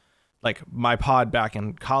spells. Like, my pod back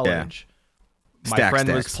in college, my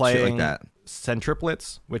friend was playing that.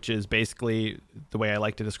 Centriplets, which is basically the way I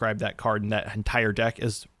like to describe that card, and that entire deck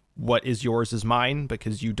is what is yours is mine,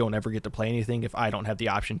 because you don't ever get to play anything if I don't have the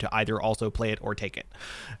option to either also play it or take it.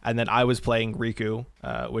 And then I was playing Riku,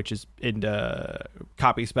 which is into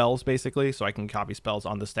copy spells, basically, so I can copy spells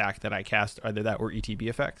on the stack that I cast, either that or ETB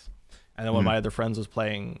effects. And then one of my other friends was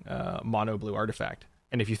playing mono blue artifact.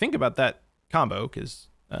 And if you think about that combo, because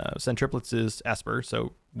Centriplets is Esper,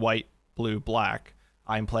 so white, blue, black.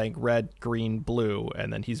 I'm playing red, green, blue,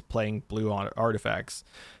 and then he's playing blue on artifacts.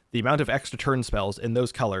 The amount of extra turn spells in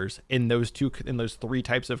those colors, in those 3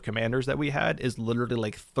 types of commanders that we had, is literally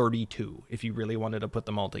like 32 if you really wanted to put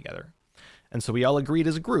them all together. And so we all agreed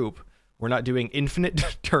as a group, we're not doing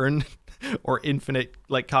infinite turn or infinite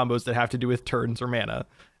like combos that have to do with turns or mana.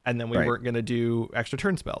 And then we weren't going to do extra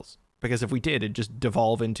turn spells. Because if we did, it'd just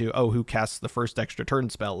devolve into, who casts the first extra turn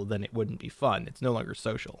spell, then it wouldn't be fun. It's no longer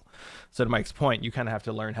social. So to Mike's point, you kind of have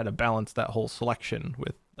to learn how to balance that whole selection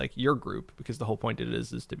with like your group, because the whole point of it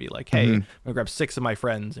is to be like, hey, I'm gonna grab 6 of my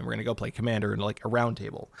friends and we're gonna go play Commander in like a round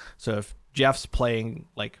table. So if Jeff's playing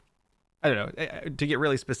like, I don't know, to get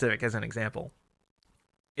really specific as an example,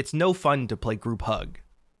 it's no fun to play Group Hug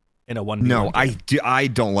in a 1v1 No, game. I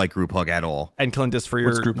don't like Group Hug at all. And Clintus, for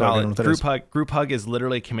your Group Hug? I don't know knowledge, what that is. Group Hug is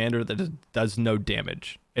literally a commander that does no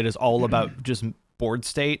damage. It is all about just board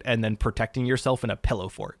state and then protecting yourself in a pillow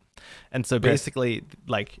fort. And so basically,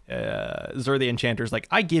 like, Zur the Enchanter's like,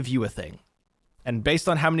 I give you a thing. And based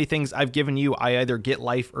on how many things I've given you, I either get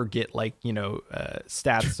life or get, like, you know,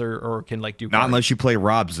 stats or can, like, do Not cards. unless you play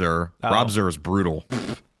Rob Zur. Oh. Rob Zur is brutal.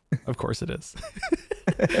 Of course it is.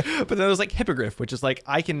 But then there's like Hippogriff, which is like,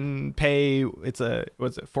 I can pay, what's it,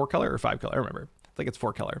 4-color or 5-color? I remember. I think it's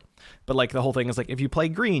 4-color. But like the whole thing is like, if you play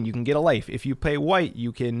green, you can get a life. If you play white,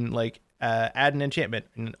 you can like add an enchantment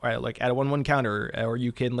and or like add a 1/1 counter, or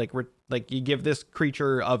you can like you give this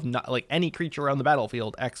creature of not like any creature on the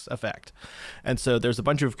battlefield X effect. And so there's a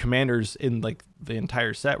bunch of commanders in like the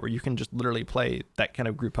entire set where you can just literally play that kind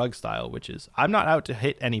of Group Hug style, which is, I'm not out to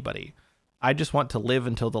hit anybody. I just want to live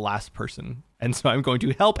until the last person. And so I'm going to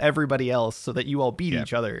help everybody else so that you all beat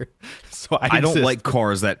each other. So I don't exist. like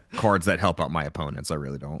cards that help out my opponents. I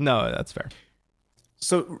really don't. No, that's fair.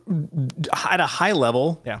 So at a high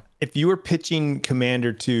level, Yeah. if you were pitching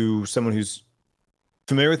Commander to someone who's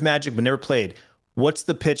familiar with Magic but never played, what's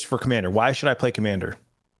the pitch for Commander? Why should I play Commander?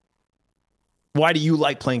 Why do you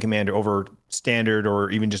like playing Commander over Standard or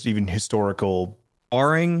even historical?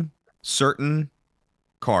 Barring certain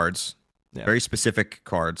cards, very specific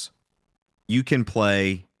cards, you can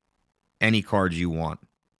play any card you want.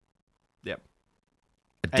 Yep.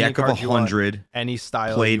 A Any deck of card you want, 100 any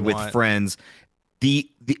style played you with want. friends. The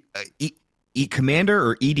Commander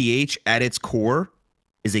or EDH at its core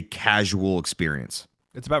is a casual experience.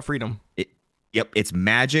 It's about freedom. It's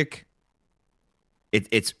Magic.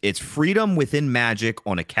 It's freedom within Magic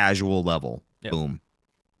on a casual level. Yep. Boom.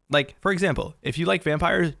 Like, for example, if you like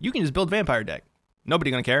vampires, you can just build a vampire deck. Nobody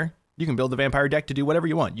gonna care. You can build a vampire deck to do whatever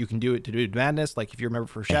you want. You can do it to do madness, like if you remember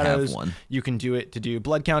for Shadows. one. You can do it to do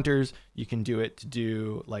blood counters. You can do it to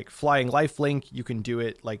do like flying lifelink. You can do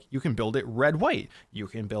it like, you can build it red-white. You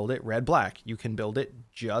can build it red-black. You can build it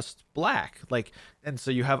just black. Like, and so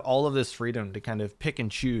you have all of this freedom to kind of pick and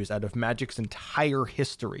choose out of Magic's entire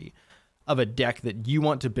history of a deck that you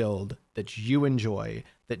want to build, that you enjoy,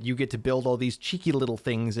 that you get to build all these cheeky little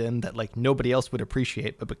things in that like nobody else would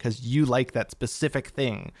appreciate, but because you like that specific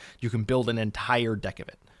thing, you can build an entire deck of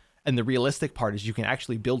it. And the realistic part is you can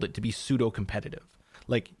actually build it to be pseudo competitive.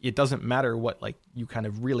 Like, it doesn't matter what like you kind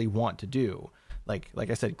of really want to do. Like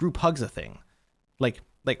I said, Group Hug's a thing. Like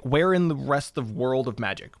where in the rest of world of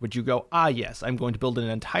Magic would you go, yes, I'm going to build an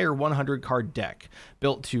entire 100 card deck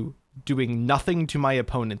built to doing nothing to my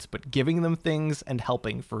opponents but giving them things and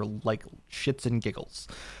helping for like shits and giggles.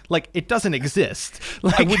 Like it doesn't exist.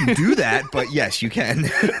 Like, I wouldn't do that, but yes, you can.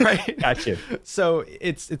 right? Gotcha. So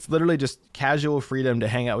it's literally just casual freedom to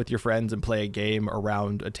hang out with your friends and play a game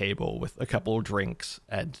around a table with a couple of drinks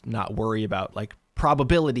and not worry about like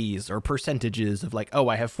probabilities or percentages of like, oh,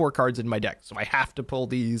 I have 4 cards in my deck, so I have to pull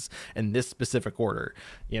these in this specific order.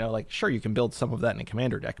 You know, like sure, you can build some of that in a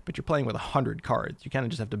commander deck, but you're playing with 100 cards. You kind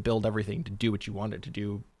of just have to build everything to do what you want it to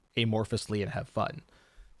do amorphously and have fun.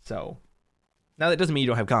 So now that doesn't mean you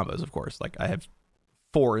don't have combos, of course. Like I have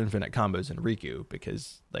 4 infinite combos in Riku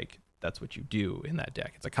because like that's what you do in that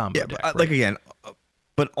deck. It's a combo deck. But, like again,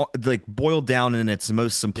 but like boiled down in its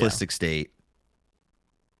most simplistic state,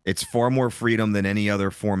 it's far more freedom than any other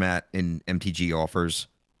format in MTG offers,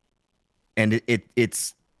 and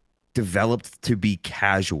it's developed to be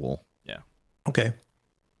casual. Yeah. Okay.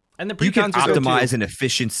 And the You can precons are good, optimize too. and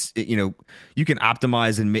efficiency. You know, you can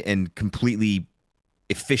optimize and completely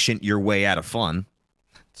efficient your way out of fun.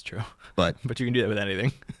 It's true. But you can do that with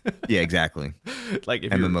anything. yeah, exactly. Like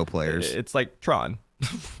if MMO players. It's like Tron.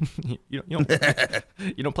 you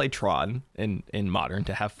don't play Tron in Modern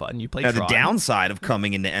to have fun. You play Now, Tron. the downside of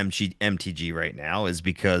coming into MTG right now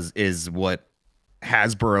is what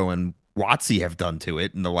Hasbro and WotC have done to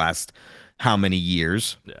it in the last how many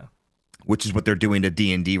years, Yeah. which is what they're doing to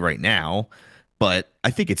D&D right now. But I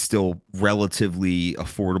think it's still relatively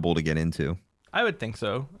affordable to get into. I would think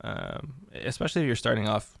so, especially if you're starting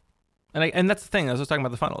off. And that's the thing. I was talking about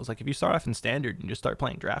the funnels. Like if you start off in Standard and just start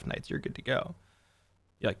playing Draft Nights, you're good to go.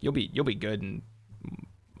 Like you'll be good in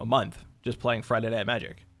a month just playing Friday Night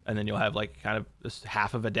Magic, and then you'll have like kind of this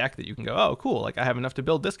half of a deck that you can go, oh cool, like I have enough to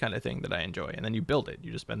build this kind of thing that I enjoy, and then you build it.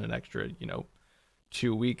 You just spend an extra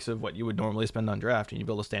 2 weeks of what you would normally spend on Draft, and you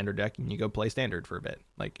build a Standard deck and you go play Standard for a bit,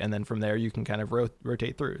 like, and then from there you can kind of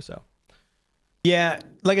rotate through. So Yeah,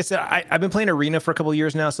 like I said, I've been playing Arena for a couple of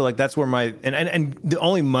years now, so like that's where my and the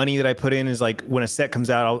only money that I put in is like when a set comes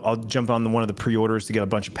out, I'll jump on one of the pre-orders to get a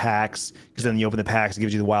bunch of packs, because then you open the packs, it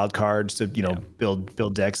gives you the wild cards to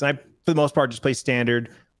build decks. And I, for the most part, just play Standard.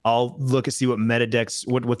 I'll look and see what meta decks,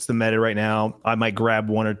 what's the meta right now. I might grab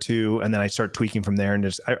 1 or 2, and then I start tweaking from there. And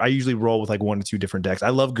just I usually roll with like 1 or 2 different decks. I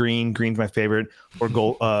love green. Green's my favorite, or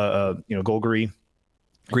gold, Golgari.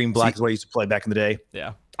 Green black is what I used to play back in the day.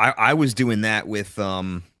 yeah, I was doing that with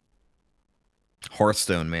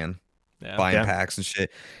Hearthstone, man. yeah. Buying packs and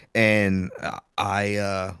shit. And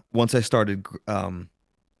I once I started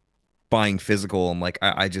buying physical, I'm like,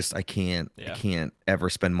 I can't ever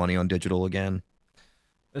spend money on digital again.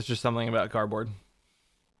 It's just something about cardboard.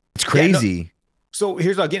 It's crazy. So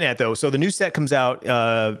here's what I'm getting at, though. So the new set comes out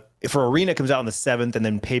for Arena, it comes out on the 7th, and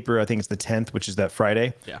then Paper, I think it's the 10th, which is that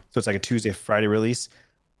Friday. Yeah. So it's like a Tuesday, Friday release.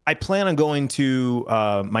 I plan on going to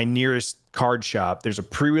my nearest card shop. There's a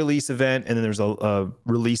pre-release event, and then there's a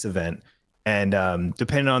release event. And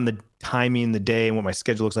depending on the timing, the day, and what my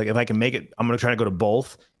schedule looks like, if I can make it, I'm going to try to go to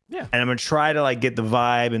both. Yeah. And I'm going to try to like get the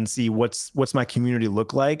vibe and see what's my community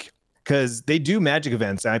look like. Because they do Magic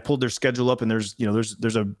events, and I pulled their schedule up, and there's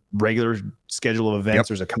a regular schedule of events. Yep.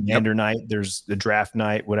 There's a commander night, there's the draft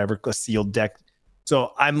night, whatever, a sealed deck.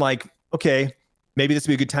 So I'm like, okay, maybe this would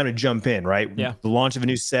be a good time to jump in, right? Yeah. The launch of a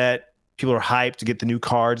new set, people are hyped to get the new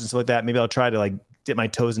cards and stuff like that. Maybe I'll try to like dip my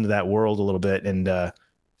toes into that world a little bit and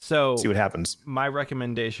So see what happens. my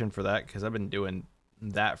recommendation for that, because I've been doing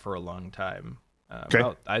that for a long time. Okay.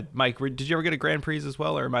 Mike, did you ever get a Grand Prix as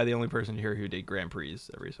well, or am I the only person here who did Grand Prix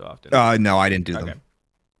every so often? No, I didn't do Okay. them.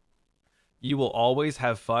 You will always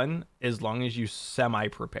have fun as long as you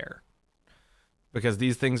semi-prepare, because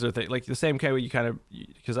these things are like the same kind of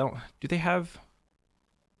because do they have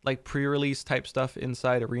like pre-release type stuff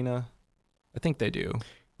inside Arena? I think they do,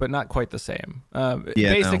 but not quite the same.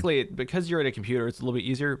 Basically, because you're at a computer, it's a little bit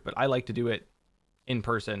easier, but I like to do it in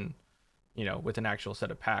person, with an actual set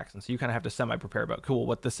of packs. And so you kind of have to semi-prepare about, cool,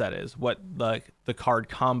 what the set is, what the card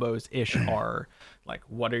combos ish are, like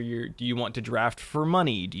what are do you want to draft for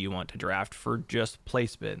money? Do you want to draft for just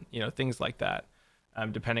placement? Things like that.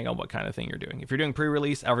 Depending on what kind of thing you're doing. If you're doing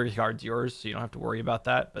pre-release, every card's yours, so you don't have to worry about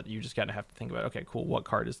that, but you just kind of have to think about, okay, cool, what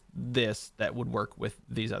card is this that would work with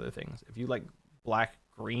these other things? If you like black,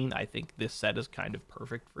 green, I think this set is kind of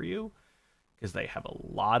perfect for you, because they have a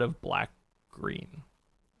lot of black, green.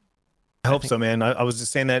 I hope so, man. I was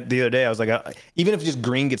just saying that the other day. I was like, even if just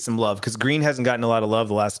green gets some love, because green hasn't gotten a lot of love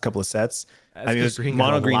the last couple of sets. That's 'cause green got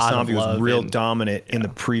mono a green lot of zombie was love real dominant in the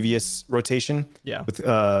previous rotation. Yeah. With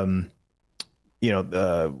what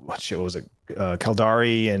was it?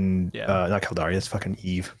 Kaldari and not Kaldari. That's fucking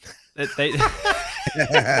Eve. They gave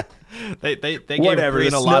Whatever,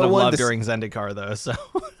 green the a lot snow of one, love the- during Zendikar, though. So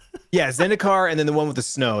Yeah, Zendikar, and then the one with the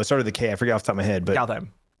snow. It started with the K. I forget off the top of my head, but Kaldheim.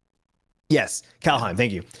 yes, Kaldheim.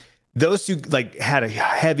 Thank you. Those two like had a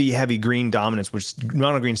heavy green dominance, which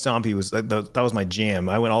Mono Green Stompy was that was my jam.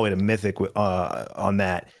 I went all the way to Mythic on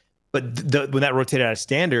that. But when that rotated out of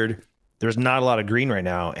Standard, there's not a lot of green right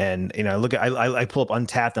now. And I look at I pull up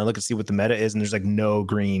Untapped and I look and see what the meta is, and there's like no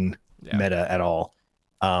green meta at all.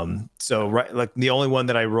 So right, like the only one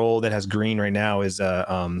that I roll that has green right now is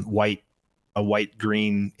a white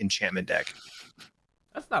green enchantment deck.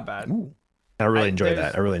 That's not bad. Ooh. I really enjoy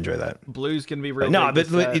that. I really enjoy that. Blue's gonna be really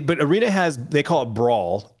but Arena has, they call it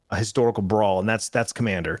Brawl, a historical Brawl, and that's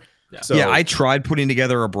Commander. Yeah. So, yeah, I tried putting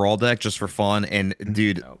together a Brawl deck just for fun, and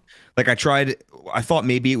dude, like I thought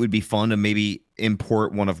maybe it would be fun to maybe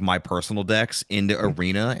import one of my personal decks into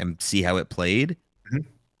Arena and see how it played.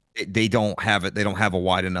 They don't have it. They don't have a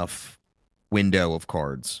wide enough window of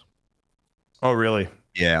cards. Oh, really?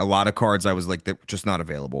 Yeah, a lot of cards I was like, they're just not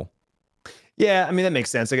available. Yeah, I mean that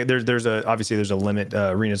makes sense. Like there's a limit.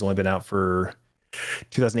 Arena's only been out for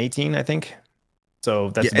 2018, I think.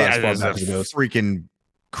 So that's about as far back as it goes. Freaking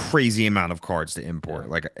crazy amount of cards to import.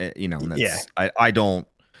 Like and that's, yeah. I don't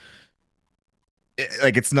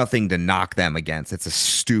like, it's nothing to knock them against. It's a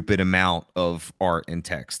stupid amount of art and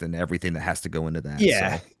text and everything that has to go into that.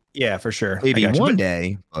 Yeah. So Yeah, for sure. maybe one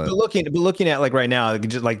day. But looking at like right now,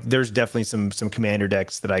 just like there's definitely some commander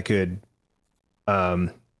decks that I could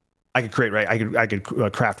create, right? I could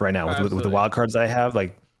craft right now with the wild cards that I have.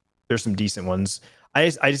 Like there's some decent ones. I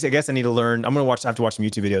guess I need to learn. I have to watch some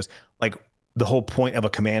YouTube videos. Like the whole point of a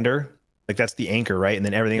commander, like that's the anchor, right? And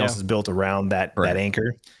then everything else is built around that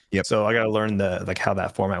anchor. Yep. So I got to learn how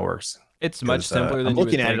that format works. It's much simpler than I'm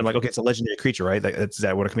looking at it. I'm like, okay, it's a legendary creature, right? Is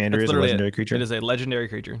that what a commander is? A legendary creature? It is a legendary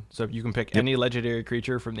creature. So you can pick any legendary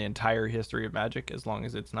creature from the entire history of Magic, as long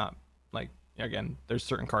as it's not like, again, there's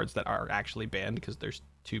certain cards that are actually banned because they're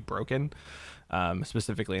too broken,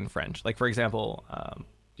 specifically in French. Like, for example,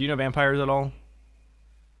 do you know vampires at all?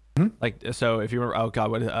 Like, so if you remember, oh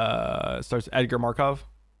god, what starts Edgar Markov?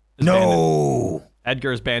 No.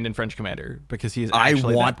 Edgar is banned in French Commander because he's I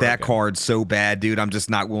actually want that card so bad, dude. I'm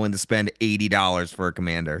just not willing to spend $80 for a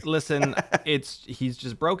commander. Listen, he's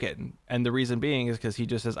just broken, and the reason being is because he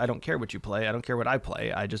just says, I don't care what you play, I don't care what I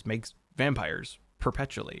play, I just make vampires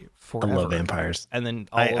perpetually forever. I love vampires. And then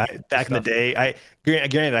back in the day,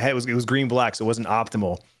 granted it was green black, so it wasn't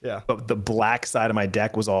optimal. Yeah. But the black side of my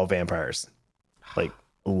deck was all vampires. Like,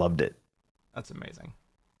 loved it. That's amazing.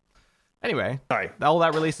 Anyway, sorry. All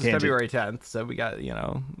that releases Tangent. February 10th, so we got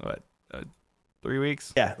 3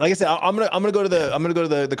 weeks. Yeah, like I said, I'm gonna go to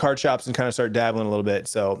the card shops and kind of start dabbling a little bit.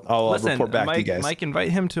 So I'll report back to you guys. Mike,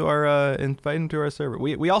 invite him to our server.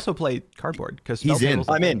 We also play cardboard because he's in.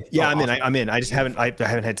 I'm in. Yeah, awesome. I'm in. I just haven't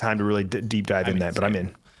had time to really deep dive in that, but I'm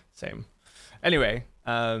in. Same. Anyway,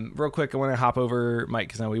 real quick, I want to hop over Mike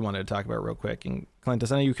because now we wanted to talk about it real quick. And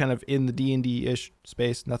Clintus, I know you kind of in the D&D-ish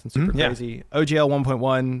space, nothing super crazy. OGL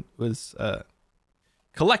 1.1 was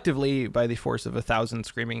collectively by the force of 1,000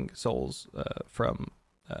 screaming souls from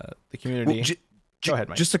the community. Well, Go ahead,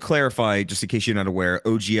 Mike. Just to clarify, just in case you're not aware,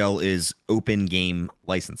 OGL is open game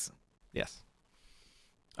license. Yes.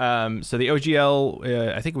 So the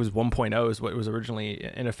OGL, I think it was 1.0 is what was originally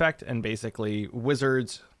in effect. And basically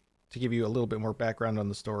Wizards, to give you a little bit more background on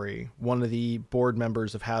the story, one of the board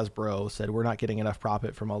members of Hasbro said, we're not getting enough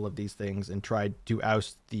profit from all of these things, and tried to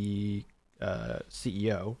oust the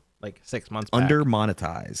CEO like 6 months back. Under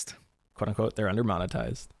monetized. Quote unquote, they're under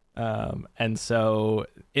monetized. And so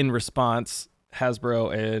in response,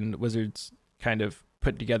 Hasbro and Wizards kind of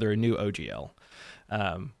put together a new OGL.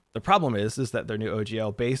 The problem is that their new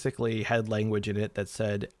OGL basically had language in it that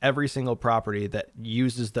said every single property that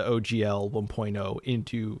uses the OGL 1.0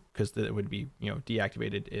 into, because it would be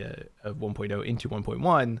deactivated of 1.0 into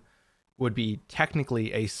 1.1, would be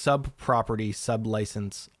technically a sub-property,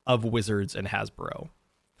 sub-license of Wizards and Hasbro,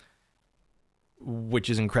 which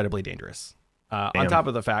is incredibly dangerous. On top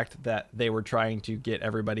of the fact that they were trying to get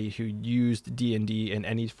everybody who used D&D in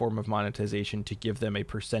any form of monetization to give them a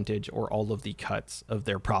percentage or all of the cuts of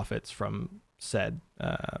their profits from said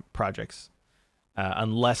projects,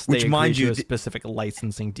 unless they agree to a specific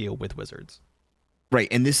licensing deal with Wizards. Right,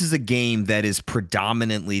 and this is a game that is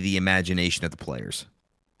predominantly the imagination of the players.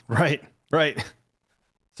 Right.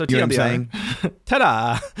 So you know what I'm TLDR,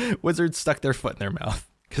 ta-da! Wizards stuck their foot in their mouth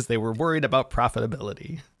because they were worried about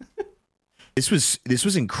profitability. This was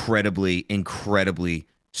incredibly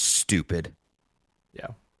stupid. Yeah.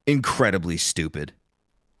 Incredibly stupid.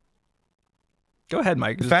 Go ahead,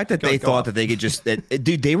 Mike. The fact that they thought that they could just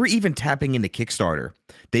dude, they were even tapping into Kickstarter.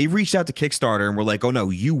 They reached out to Kickstarter and were like, "Oh no,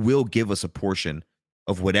 you will give us a portion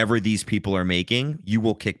of whatever these people are making, you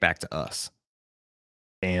will kick back to us.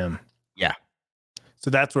 Damn. Yeah.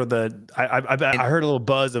 So that's where I heard a little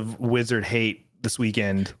buzz of Wizard hate this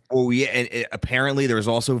weekend. Oh yeah, and apparently there was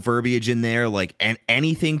also verbiage in there like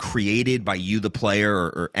anything created by you, the player,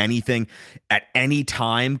 or anything at any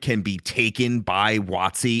time can be taken by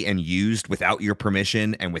WotC and used without your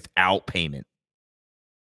permission and without payment.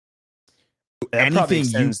 That probably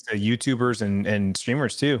extends to YouTubers and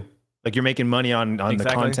streamers too. Like you're making money on the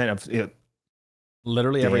content of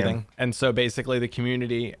literally everything. And so basically the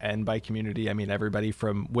community, and by community I mean everybody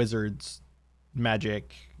from Wizards,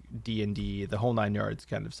 Magic, D&D, the whole 9 yards,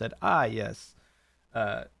 kind of said, yes,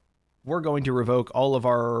 we're going to revoke all of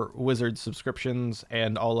our Wizards subscriptions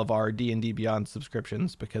and all of our D&D Beyond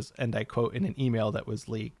subscriptions because, and I quote in an email that was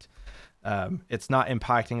leaked, it's not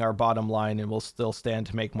impacting our bottom line and we'll still stand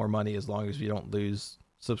to make more money as long as we don't lose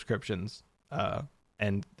subscriptions.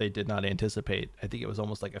 And they did not anticipate, I think it was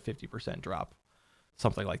almost like a 50% drop,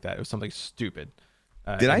 something like that. It was something stupid.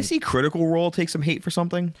 Did I see Critical Role take some hate for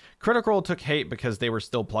something? Critical Role took hate because they were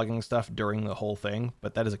still plugging stuff during the whole thing,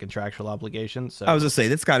 but that is a contractual obligation. So I was gonna say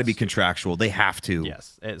that's got to be contractual. They have to.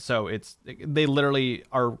 Yes. So they literally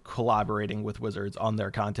are collaborating with Wizards on their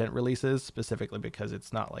content releases specifically because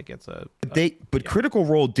it's not like it's Critical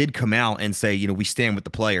Role did come out and say, we stand with the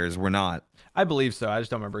players. We're not. I believe so. I just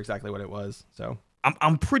don't remember exactly what it was. So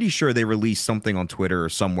I'm pretty sure they released something on Twitter or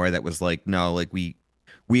somewhere that was like, no, like we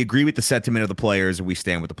agree with the sentiment of the players and we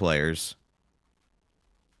stand with the players.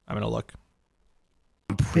 I'm going to look.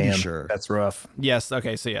 I'm pretty sure. That's rough. Yes.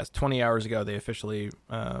 Okay. So yes, 20 hours ago, they officially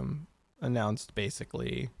announced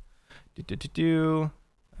basically they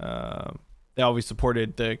always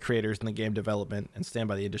supported the creators in the game development and stand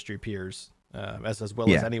by the industry peers, as well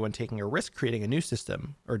as anyone taking a risk creating a new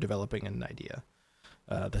system or developing an idea.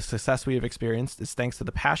 The success we have experienced is thanks to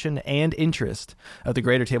the passion and interest of the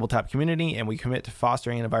greater tabletop community, and we commit to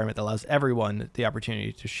fostering an environment that allows everyone the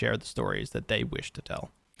opportunity to share the stories that they wish to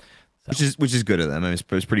tell. So. Which is good of them. I mean,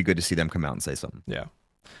 it was pretty good to see them come out and say something. Yeah.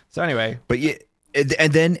 So anyway, but yeah,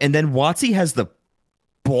 and then WotC has the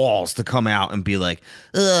balls to come out and be like,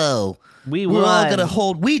 "Oh, we're all gonna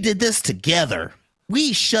hold. We did this together.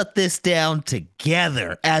 We shut this down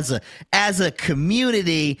together as a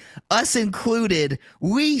community, us included.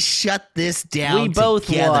 We shut this down. We both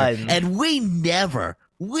won, and we never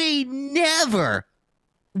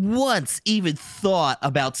once even thought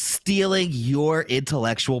about stealing your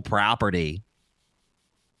intellectual property."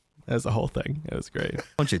 That's the whole thing. It was great.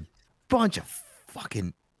 Bunch of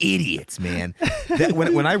fucking idiots, man. That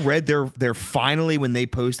when I read their finally when they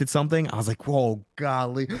posted something, I was like, whoa,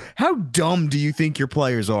 golly, how dumb do you think your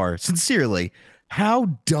players are? Sincerely,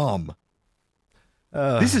 how dumb?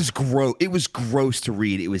 This is gross. It was gross to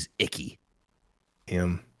read. It was icky.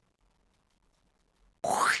 Him.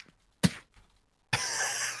 Gross.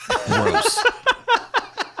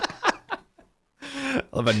 I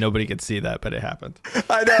love how nobody could see that, but it happened.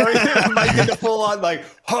 I know. Mike did the full on like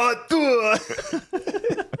hot.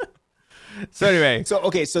 So anyway,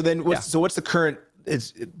 so then what's the current?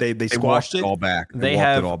 They squashed it all back. They walked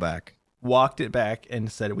have it all back. Walked it back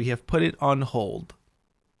and said we have put it on hold.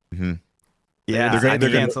 Mm-hmm. Yeah, they're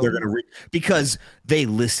gonna because they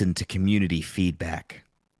listen to community feedback.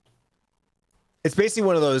 It's basically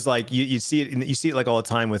one of those like you see it like all the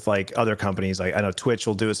time with like other companies. Like I know Twitch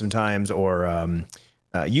will do it sometimes, or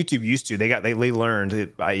YouTube used to. They learned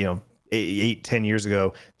 8-10 years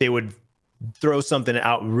ago they would throw something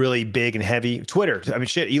out really big and heavy. Twitter, I mean,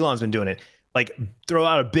 shit, Elon's been doing it. Like throw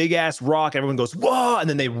out a big ass rock, everyone goes whoa, and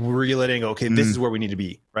then they reel it in. Okay, this is where we need to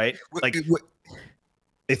be, right? Like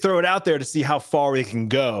they throw it out there to see how far they can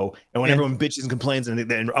go, and when everyone bitches and complains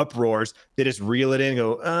and uproars, they just reel it in and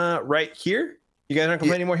go right here. You guys aren't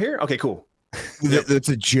complaining anymore here? Okay, cool. It's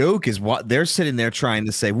a joke is what they're sitting there trying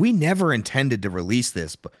to say. We never intended to release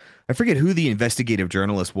this, but I forget who the investigative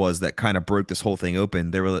journalist was that kind of broke this whole thing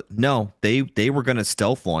open. They were like, no, they were going to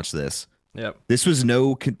stealth launch this. Yep. This was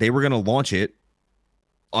they were going to launch it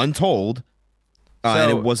untold.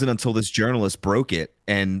 And it wasn't until this journalist broke it.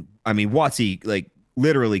 And I mean, WotC like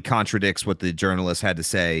literally contradicts what the journalist had to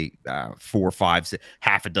say 4, 5,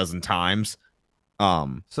 half a dozen times.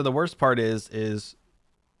 So the worst part is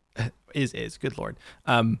good Lord.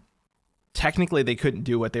 Technically they couldn't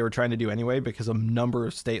do what they were trying to do anyway, because a number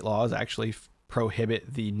of state laws actually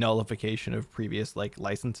prohibit the nullification of previous like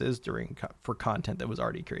licenses for content that was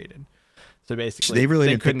already created. So basically they really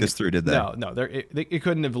didn't think this through, did they? No, it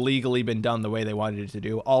couldn't have legally been done the way they wanted it to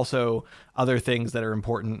do. Also, other things that are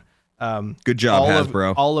important. Good job,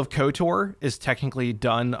 Hasbro. All of KOTOR is technically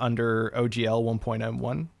done under OGL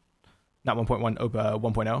 1.1. Not 1.1,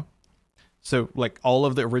 1.0. So like all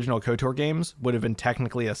of the original KOTOR games would have been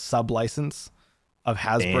technically a sub-license of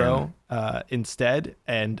Hasbro instead.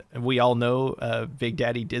 And we all know Big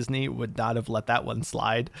Daddy Disney would not have let that one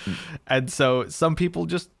slide. And so some people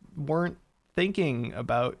just weren't thinking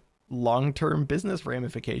about long-term business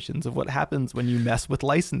ramifications of what happens when you mess with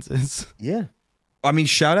licenses. Yeah. I mean,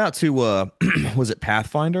 shout out to, was it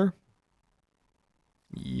Pathfinder?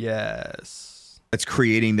 Yes. That's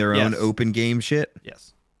creating their own open game shit.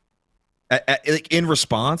 Yes. Like in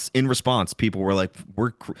response, people were like,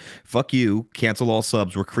 fuck you, cancel all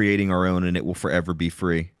subs. We're creating our own and it will forever be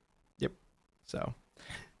free. Yep. So,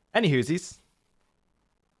 anywhoosies,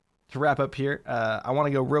 to wrap up here, I want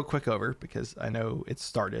to go real quick over because I know it's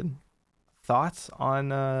started. Thoughts on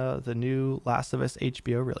the new Last of Us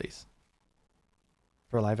HBO release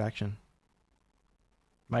for live action?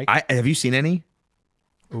 Mike? Have you seen any?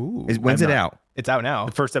 Ooh. When's it out? It's out now.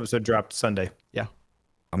 The first episode dropped Sunday. Yeah.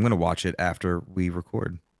 I'm going to watch it after we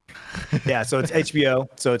record. Yeah, so it's HBO,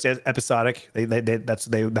 so it's episodic.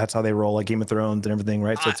 That's how they roll, like Game of Thrones and everything,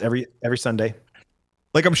 right? So it's every Sunday.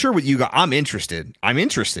 Like, I'm sure what you got. I'm interested.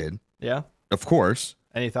 Yeah. Of course.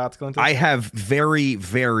 Any thoughts, Clinton? I have very,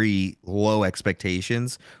 very low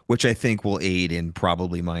expectations, which I think will aid in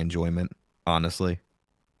probably my enjoyment, honestly.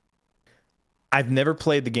 I've never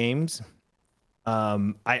played the games.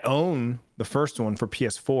 I own the first one for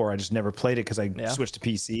PS4. I just never played it because I switched to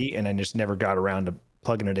PC and I just never got around to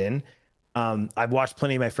plugging it in. I've watched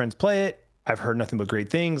plenty of my friends play it. I've heard nothing but great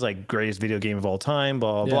things, like greatest video game of all time,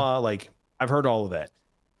 blah, blah, blah. Like, I've heard all of that.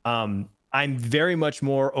 I'm very much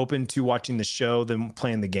more open to watching the show than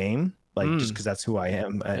playing the game, like just because that's who I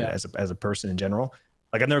am as a person in general.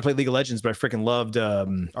 Like, I've never played League of Legends, but I freaking loved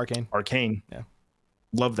Arcane. Yeah.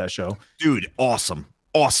 Love that show. Dude, awesome.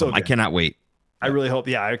 So I cannot wait. I really hope.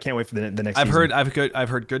 Yeah, I can't wait for the next. I've season. I've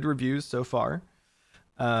heard good reviews so far.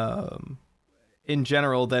 In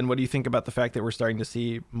general, then, what do you think about the fact that we're starting to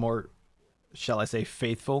see more, shall I say,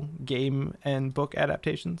 faithful game and book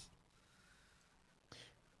adaptations?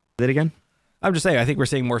 Say that again? I'm just saying. I think we're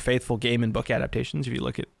seeing more faithful game and book adaptations. If you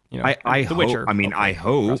look at, I The Witcher. Hope, I mean, I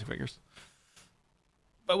hope. Crossing fingers.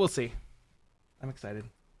 But we'll see. I'm excited.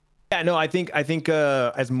 Yeah, no, I think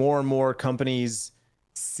as more and more companies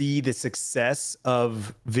see the success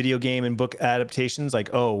of video game and book adaptations,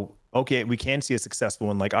 like, oh, okay, we can see a successful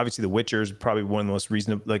one. Like, obviously, The Witcher is probably one of the most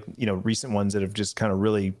recent ones that have just kind of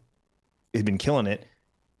really been killing it.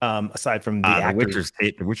 Aside from the actors.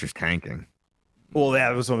 The Witcher's tanking. Well, yeah,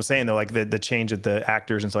 that was what I'm saying though. Like the change of the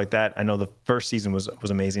actors and stuff like that. I know the first season was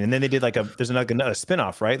amazing, and then they did there's another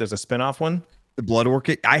spinoff, right? There's a spinoff one. The Blood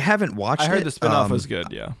Orchid. I haven't watched it. I heard the spinoff was good.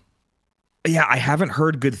 Yeah. Yeah, I haven't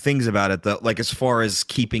heard good things about it though. Like, as far as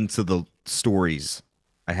keeping to the stories,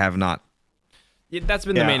 I have not. Yeah, that's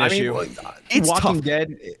been the main issue. It's Walking tough.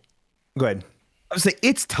 Dead. Go ahead. I would say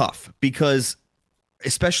it's tough because,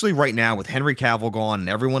 especially right now with Henry Cavill gone and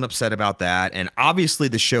everyone upset about that, and obviously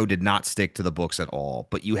the show did not stick to the books at all.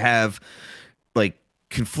 But you have like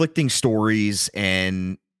conflicting stories,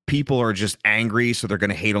 and people are just angry, so they're going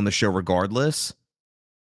to hate on the show regardless.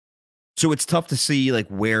 So it's tough to see like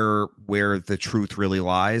where the truth really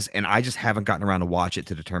lies, and I just haven't gotten around to watch it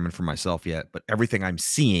to determine for myself yet. But everything I'm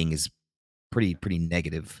seeing is pretty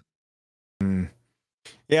negative.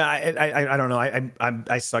 Yeah, I don't know.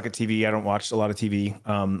 I suck at TV. I don't watch a lot of TV.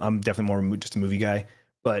 I'm definitely more just a movie guy.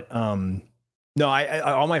 But no, I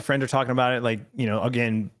all my friends are talking about it. Like,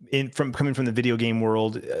 again, coming from the video game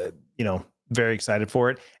world, very excited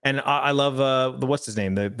for it. And I love the what's his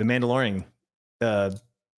name, the Mandalorian,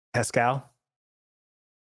 Pascal.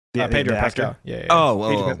 Pedro the Pascal. Yeah. Yeah.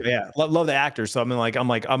 Oh. Yeah. Love the actor. So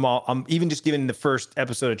I'm even just giving the first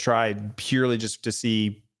episode a try purely just to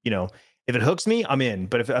see, if it hooks me, I'm in.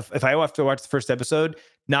 But if I have to watch the first episode,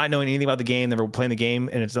 not knowing anything about the game, never playing the game,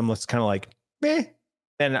 and it's almost kind of like, meh,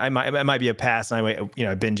 then it might be a pass, and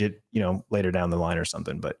I binge it, later down the line or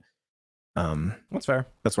something. But That's fair.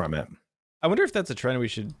 That's where I'm at. I wonder if that's a trend we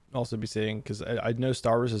should also be seeing, because I know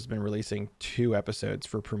Star Wars has been releasing 2 episodes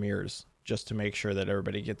for premieres just to make sure that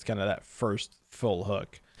everybody gets kind of that first full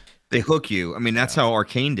hook. They hook you. I mean, that's how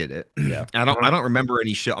Arcane did it. Yeah. I don't remember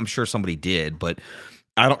any show. I'm sure somebody did, but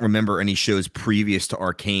I don't remember any shows previous to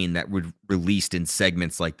Arcane that were released in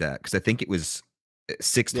segments like that. Because I think it was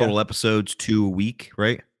 6 total episodes, 2 a week,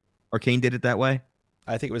 right? Arcane did it that way.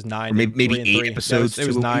 I think it was 9. Or maybe 8 episodes. It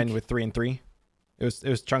was 9 week. with 3 and 3. It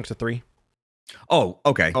was chunks of 3. Oh,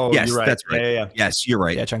 okay. Oh, yes, you're right. that's right. Yeah. Yes, you're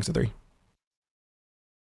right. Yeah, chunks of 3.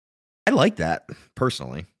 I like that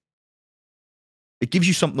personally. It gives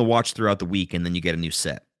you something to watch throughout the week, and then you get a new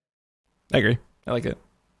set. I agree. I like it.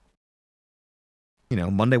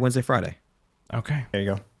 Monday, Wednesday, Friday. Okay. There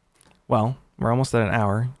you go. well, we're almost at an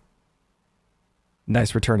hour.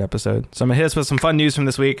 Nice return episode. So I'm going to hit us with some fun news from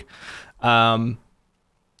this week. Would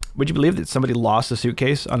you believe that somebody lost a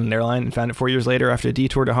suitcase on an airline and found it 4 years later after a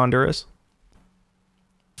detour to Honduras?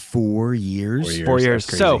 4 years? 4 years.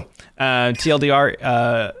 So,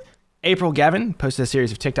 TLDR, April Gavin posted a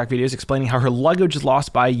series of TikTok videos explaining how her luggage was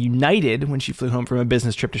lost by United when she flew home from a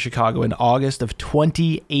business trip to Chicago in August of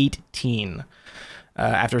 2018.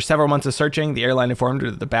 After several months of searching, the airline informed her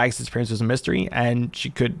that the bag's disappearance was a mystery, and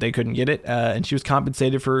they couldn't get it. And she was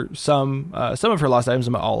compensated for some of her lost items,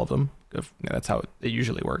 not all of them. That's how it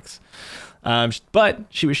usually works. But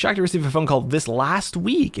she was shocked to receive a phone call this last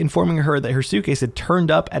week informing her that her suitcase had turned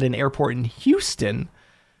up at an airport in Houston,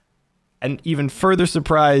 and even further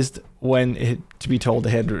surprised to be told it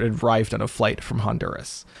had arrived on a flight from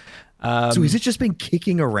Honduras. So has it just been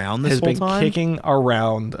kicking around this whole time? Has been kicking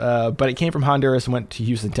around, but it came from Honduras and went to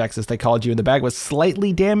Houston, Texas. They called you, and the bag was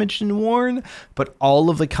slightly damaged and worn, but all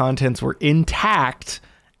of the contents were intact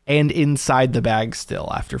and inside the bag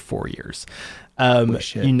still after 4 years.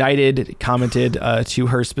 United commented to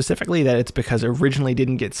her specifically that it's because it originally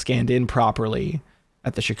didn't get scanned in properly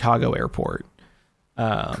at the Chicago airport.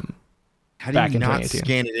 How do you not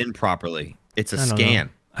scan it in properly? It's a scan.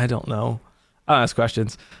 I don't know. I'll ask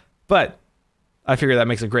questions. But I figure that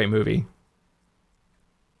makes a great movie.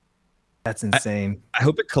 That's insane. I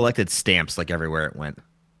hope it collected stamps like everywhere it went.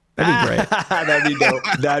 That'd be great. That'd be dope.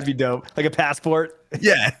 That'd be dope. Like a passport.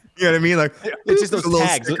 Yeah. You know what I mean? Like it's just those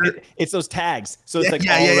tags. It's those tags. So it's like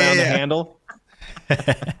all around the handle.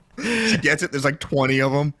 She gets it. There's like 20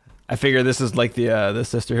 of them. I figure this is like the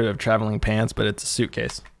Sisterhood of Traveling Pants, but it's a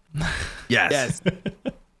suitcase. Yes.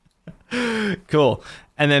 Cool.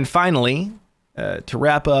 And then finally, to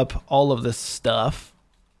wrap up all of this stuff,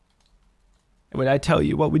 when I tell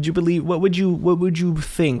you, what would you believe? What would you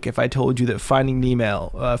think if I told you that Finding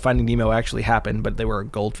Nemo actually happened, but they were a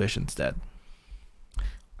goldfish instead?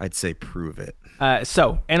 I'd say prove it.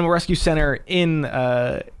 So, Animal Rescue Center in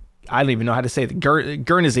I don't even know how to say it.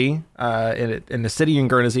 Guernsey, in the city in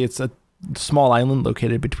Guernsey. It's a small island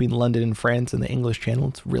located between London and France and the English Channel.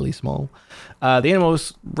 It's really small. The Animal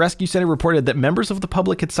Rescue Center reported that members of the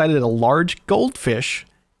public had sighted a large goldfish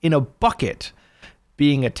in a bucket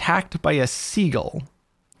being attacked by a seagull.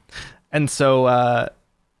 And so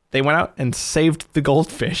they went out and saved the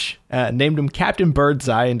goldfish, named him Captain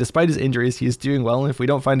Birdseye, and despite his injuries, he is doing well. And if we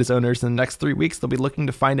don't find his owners in the next 3 weeks, they'll be looking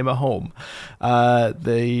to find him a home.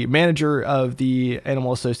 The manager of the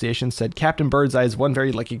Animal Association said, Captain Birdseye is one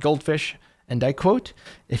very lucky goldfish, and I quote,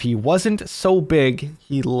 if he wasn't so big,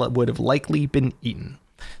 he would have likely been eaten.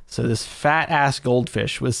 So this fat-ass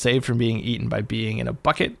goldfish was saved from being eaten by being in a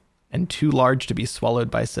bucket and too large to be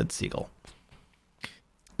swallowed by said seagull.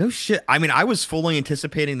 No shit. I mean, I was fully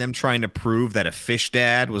anticipating them trying to prove that a fish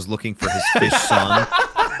dad was looking for his fish son.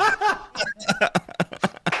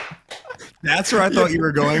 That's where I thought you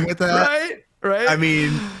were going with that. Right. I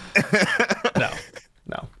mean,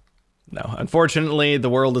 No. Unfortunately, the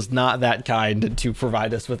world is not that kind to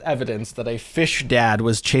provide us with evidence that a fish dad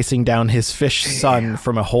was chasing down his fish son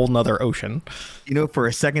from a whole nother ocean. You know, for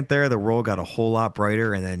a second there, the world got a whole lot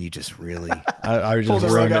brighter, and then you just really... I just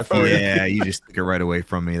ruined it for you. Yeah, you just took it right away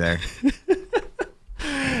from me there.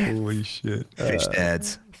 Holy shit. Fish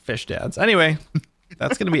dads. Fish dads. Anyway,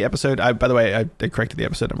 that's going to be episode... by the way, I corrected the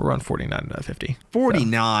episode number. We're on 49 out of 50.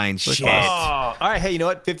 49. So, shit. Oh, all right. Hey, you know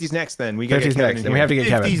what? 50's next then. We got 50's next. And we have to get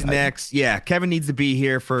Kevin. 50's next. Yeah, Kevin needs to be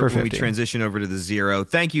here for when we 50. transition over to the zero.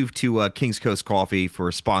 Thank you to King's Coast Coffee for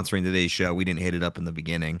sponsoring today's show. We didn't hit it up in the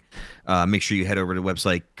beginning. Make sure you head over to the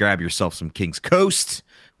website, grab yourself some King's Coast.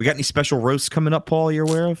 We got any special roasts coming up, Paul, you're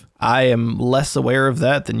aware of? I am less aware of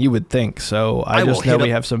that than you would think. So I just know we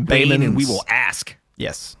have some Baymans. And we will ask.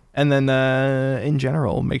 Yes. And then in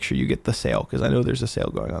general, make sure you get the sale, because I know there's a sale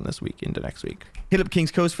going on this week into next week. Hit up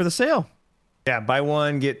King's Coast for the sale. Yeah, buy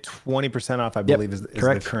one, get 20% off, I believe is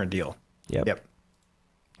the current deal. Yep.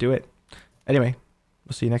 Do it. Anyway,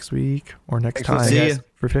 we'll see you next week or next Thanks for time seeing you.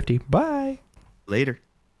 for 50. Bye. Later.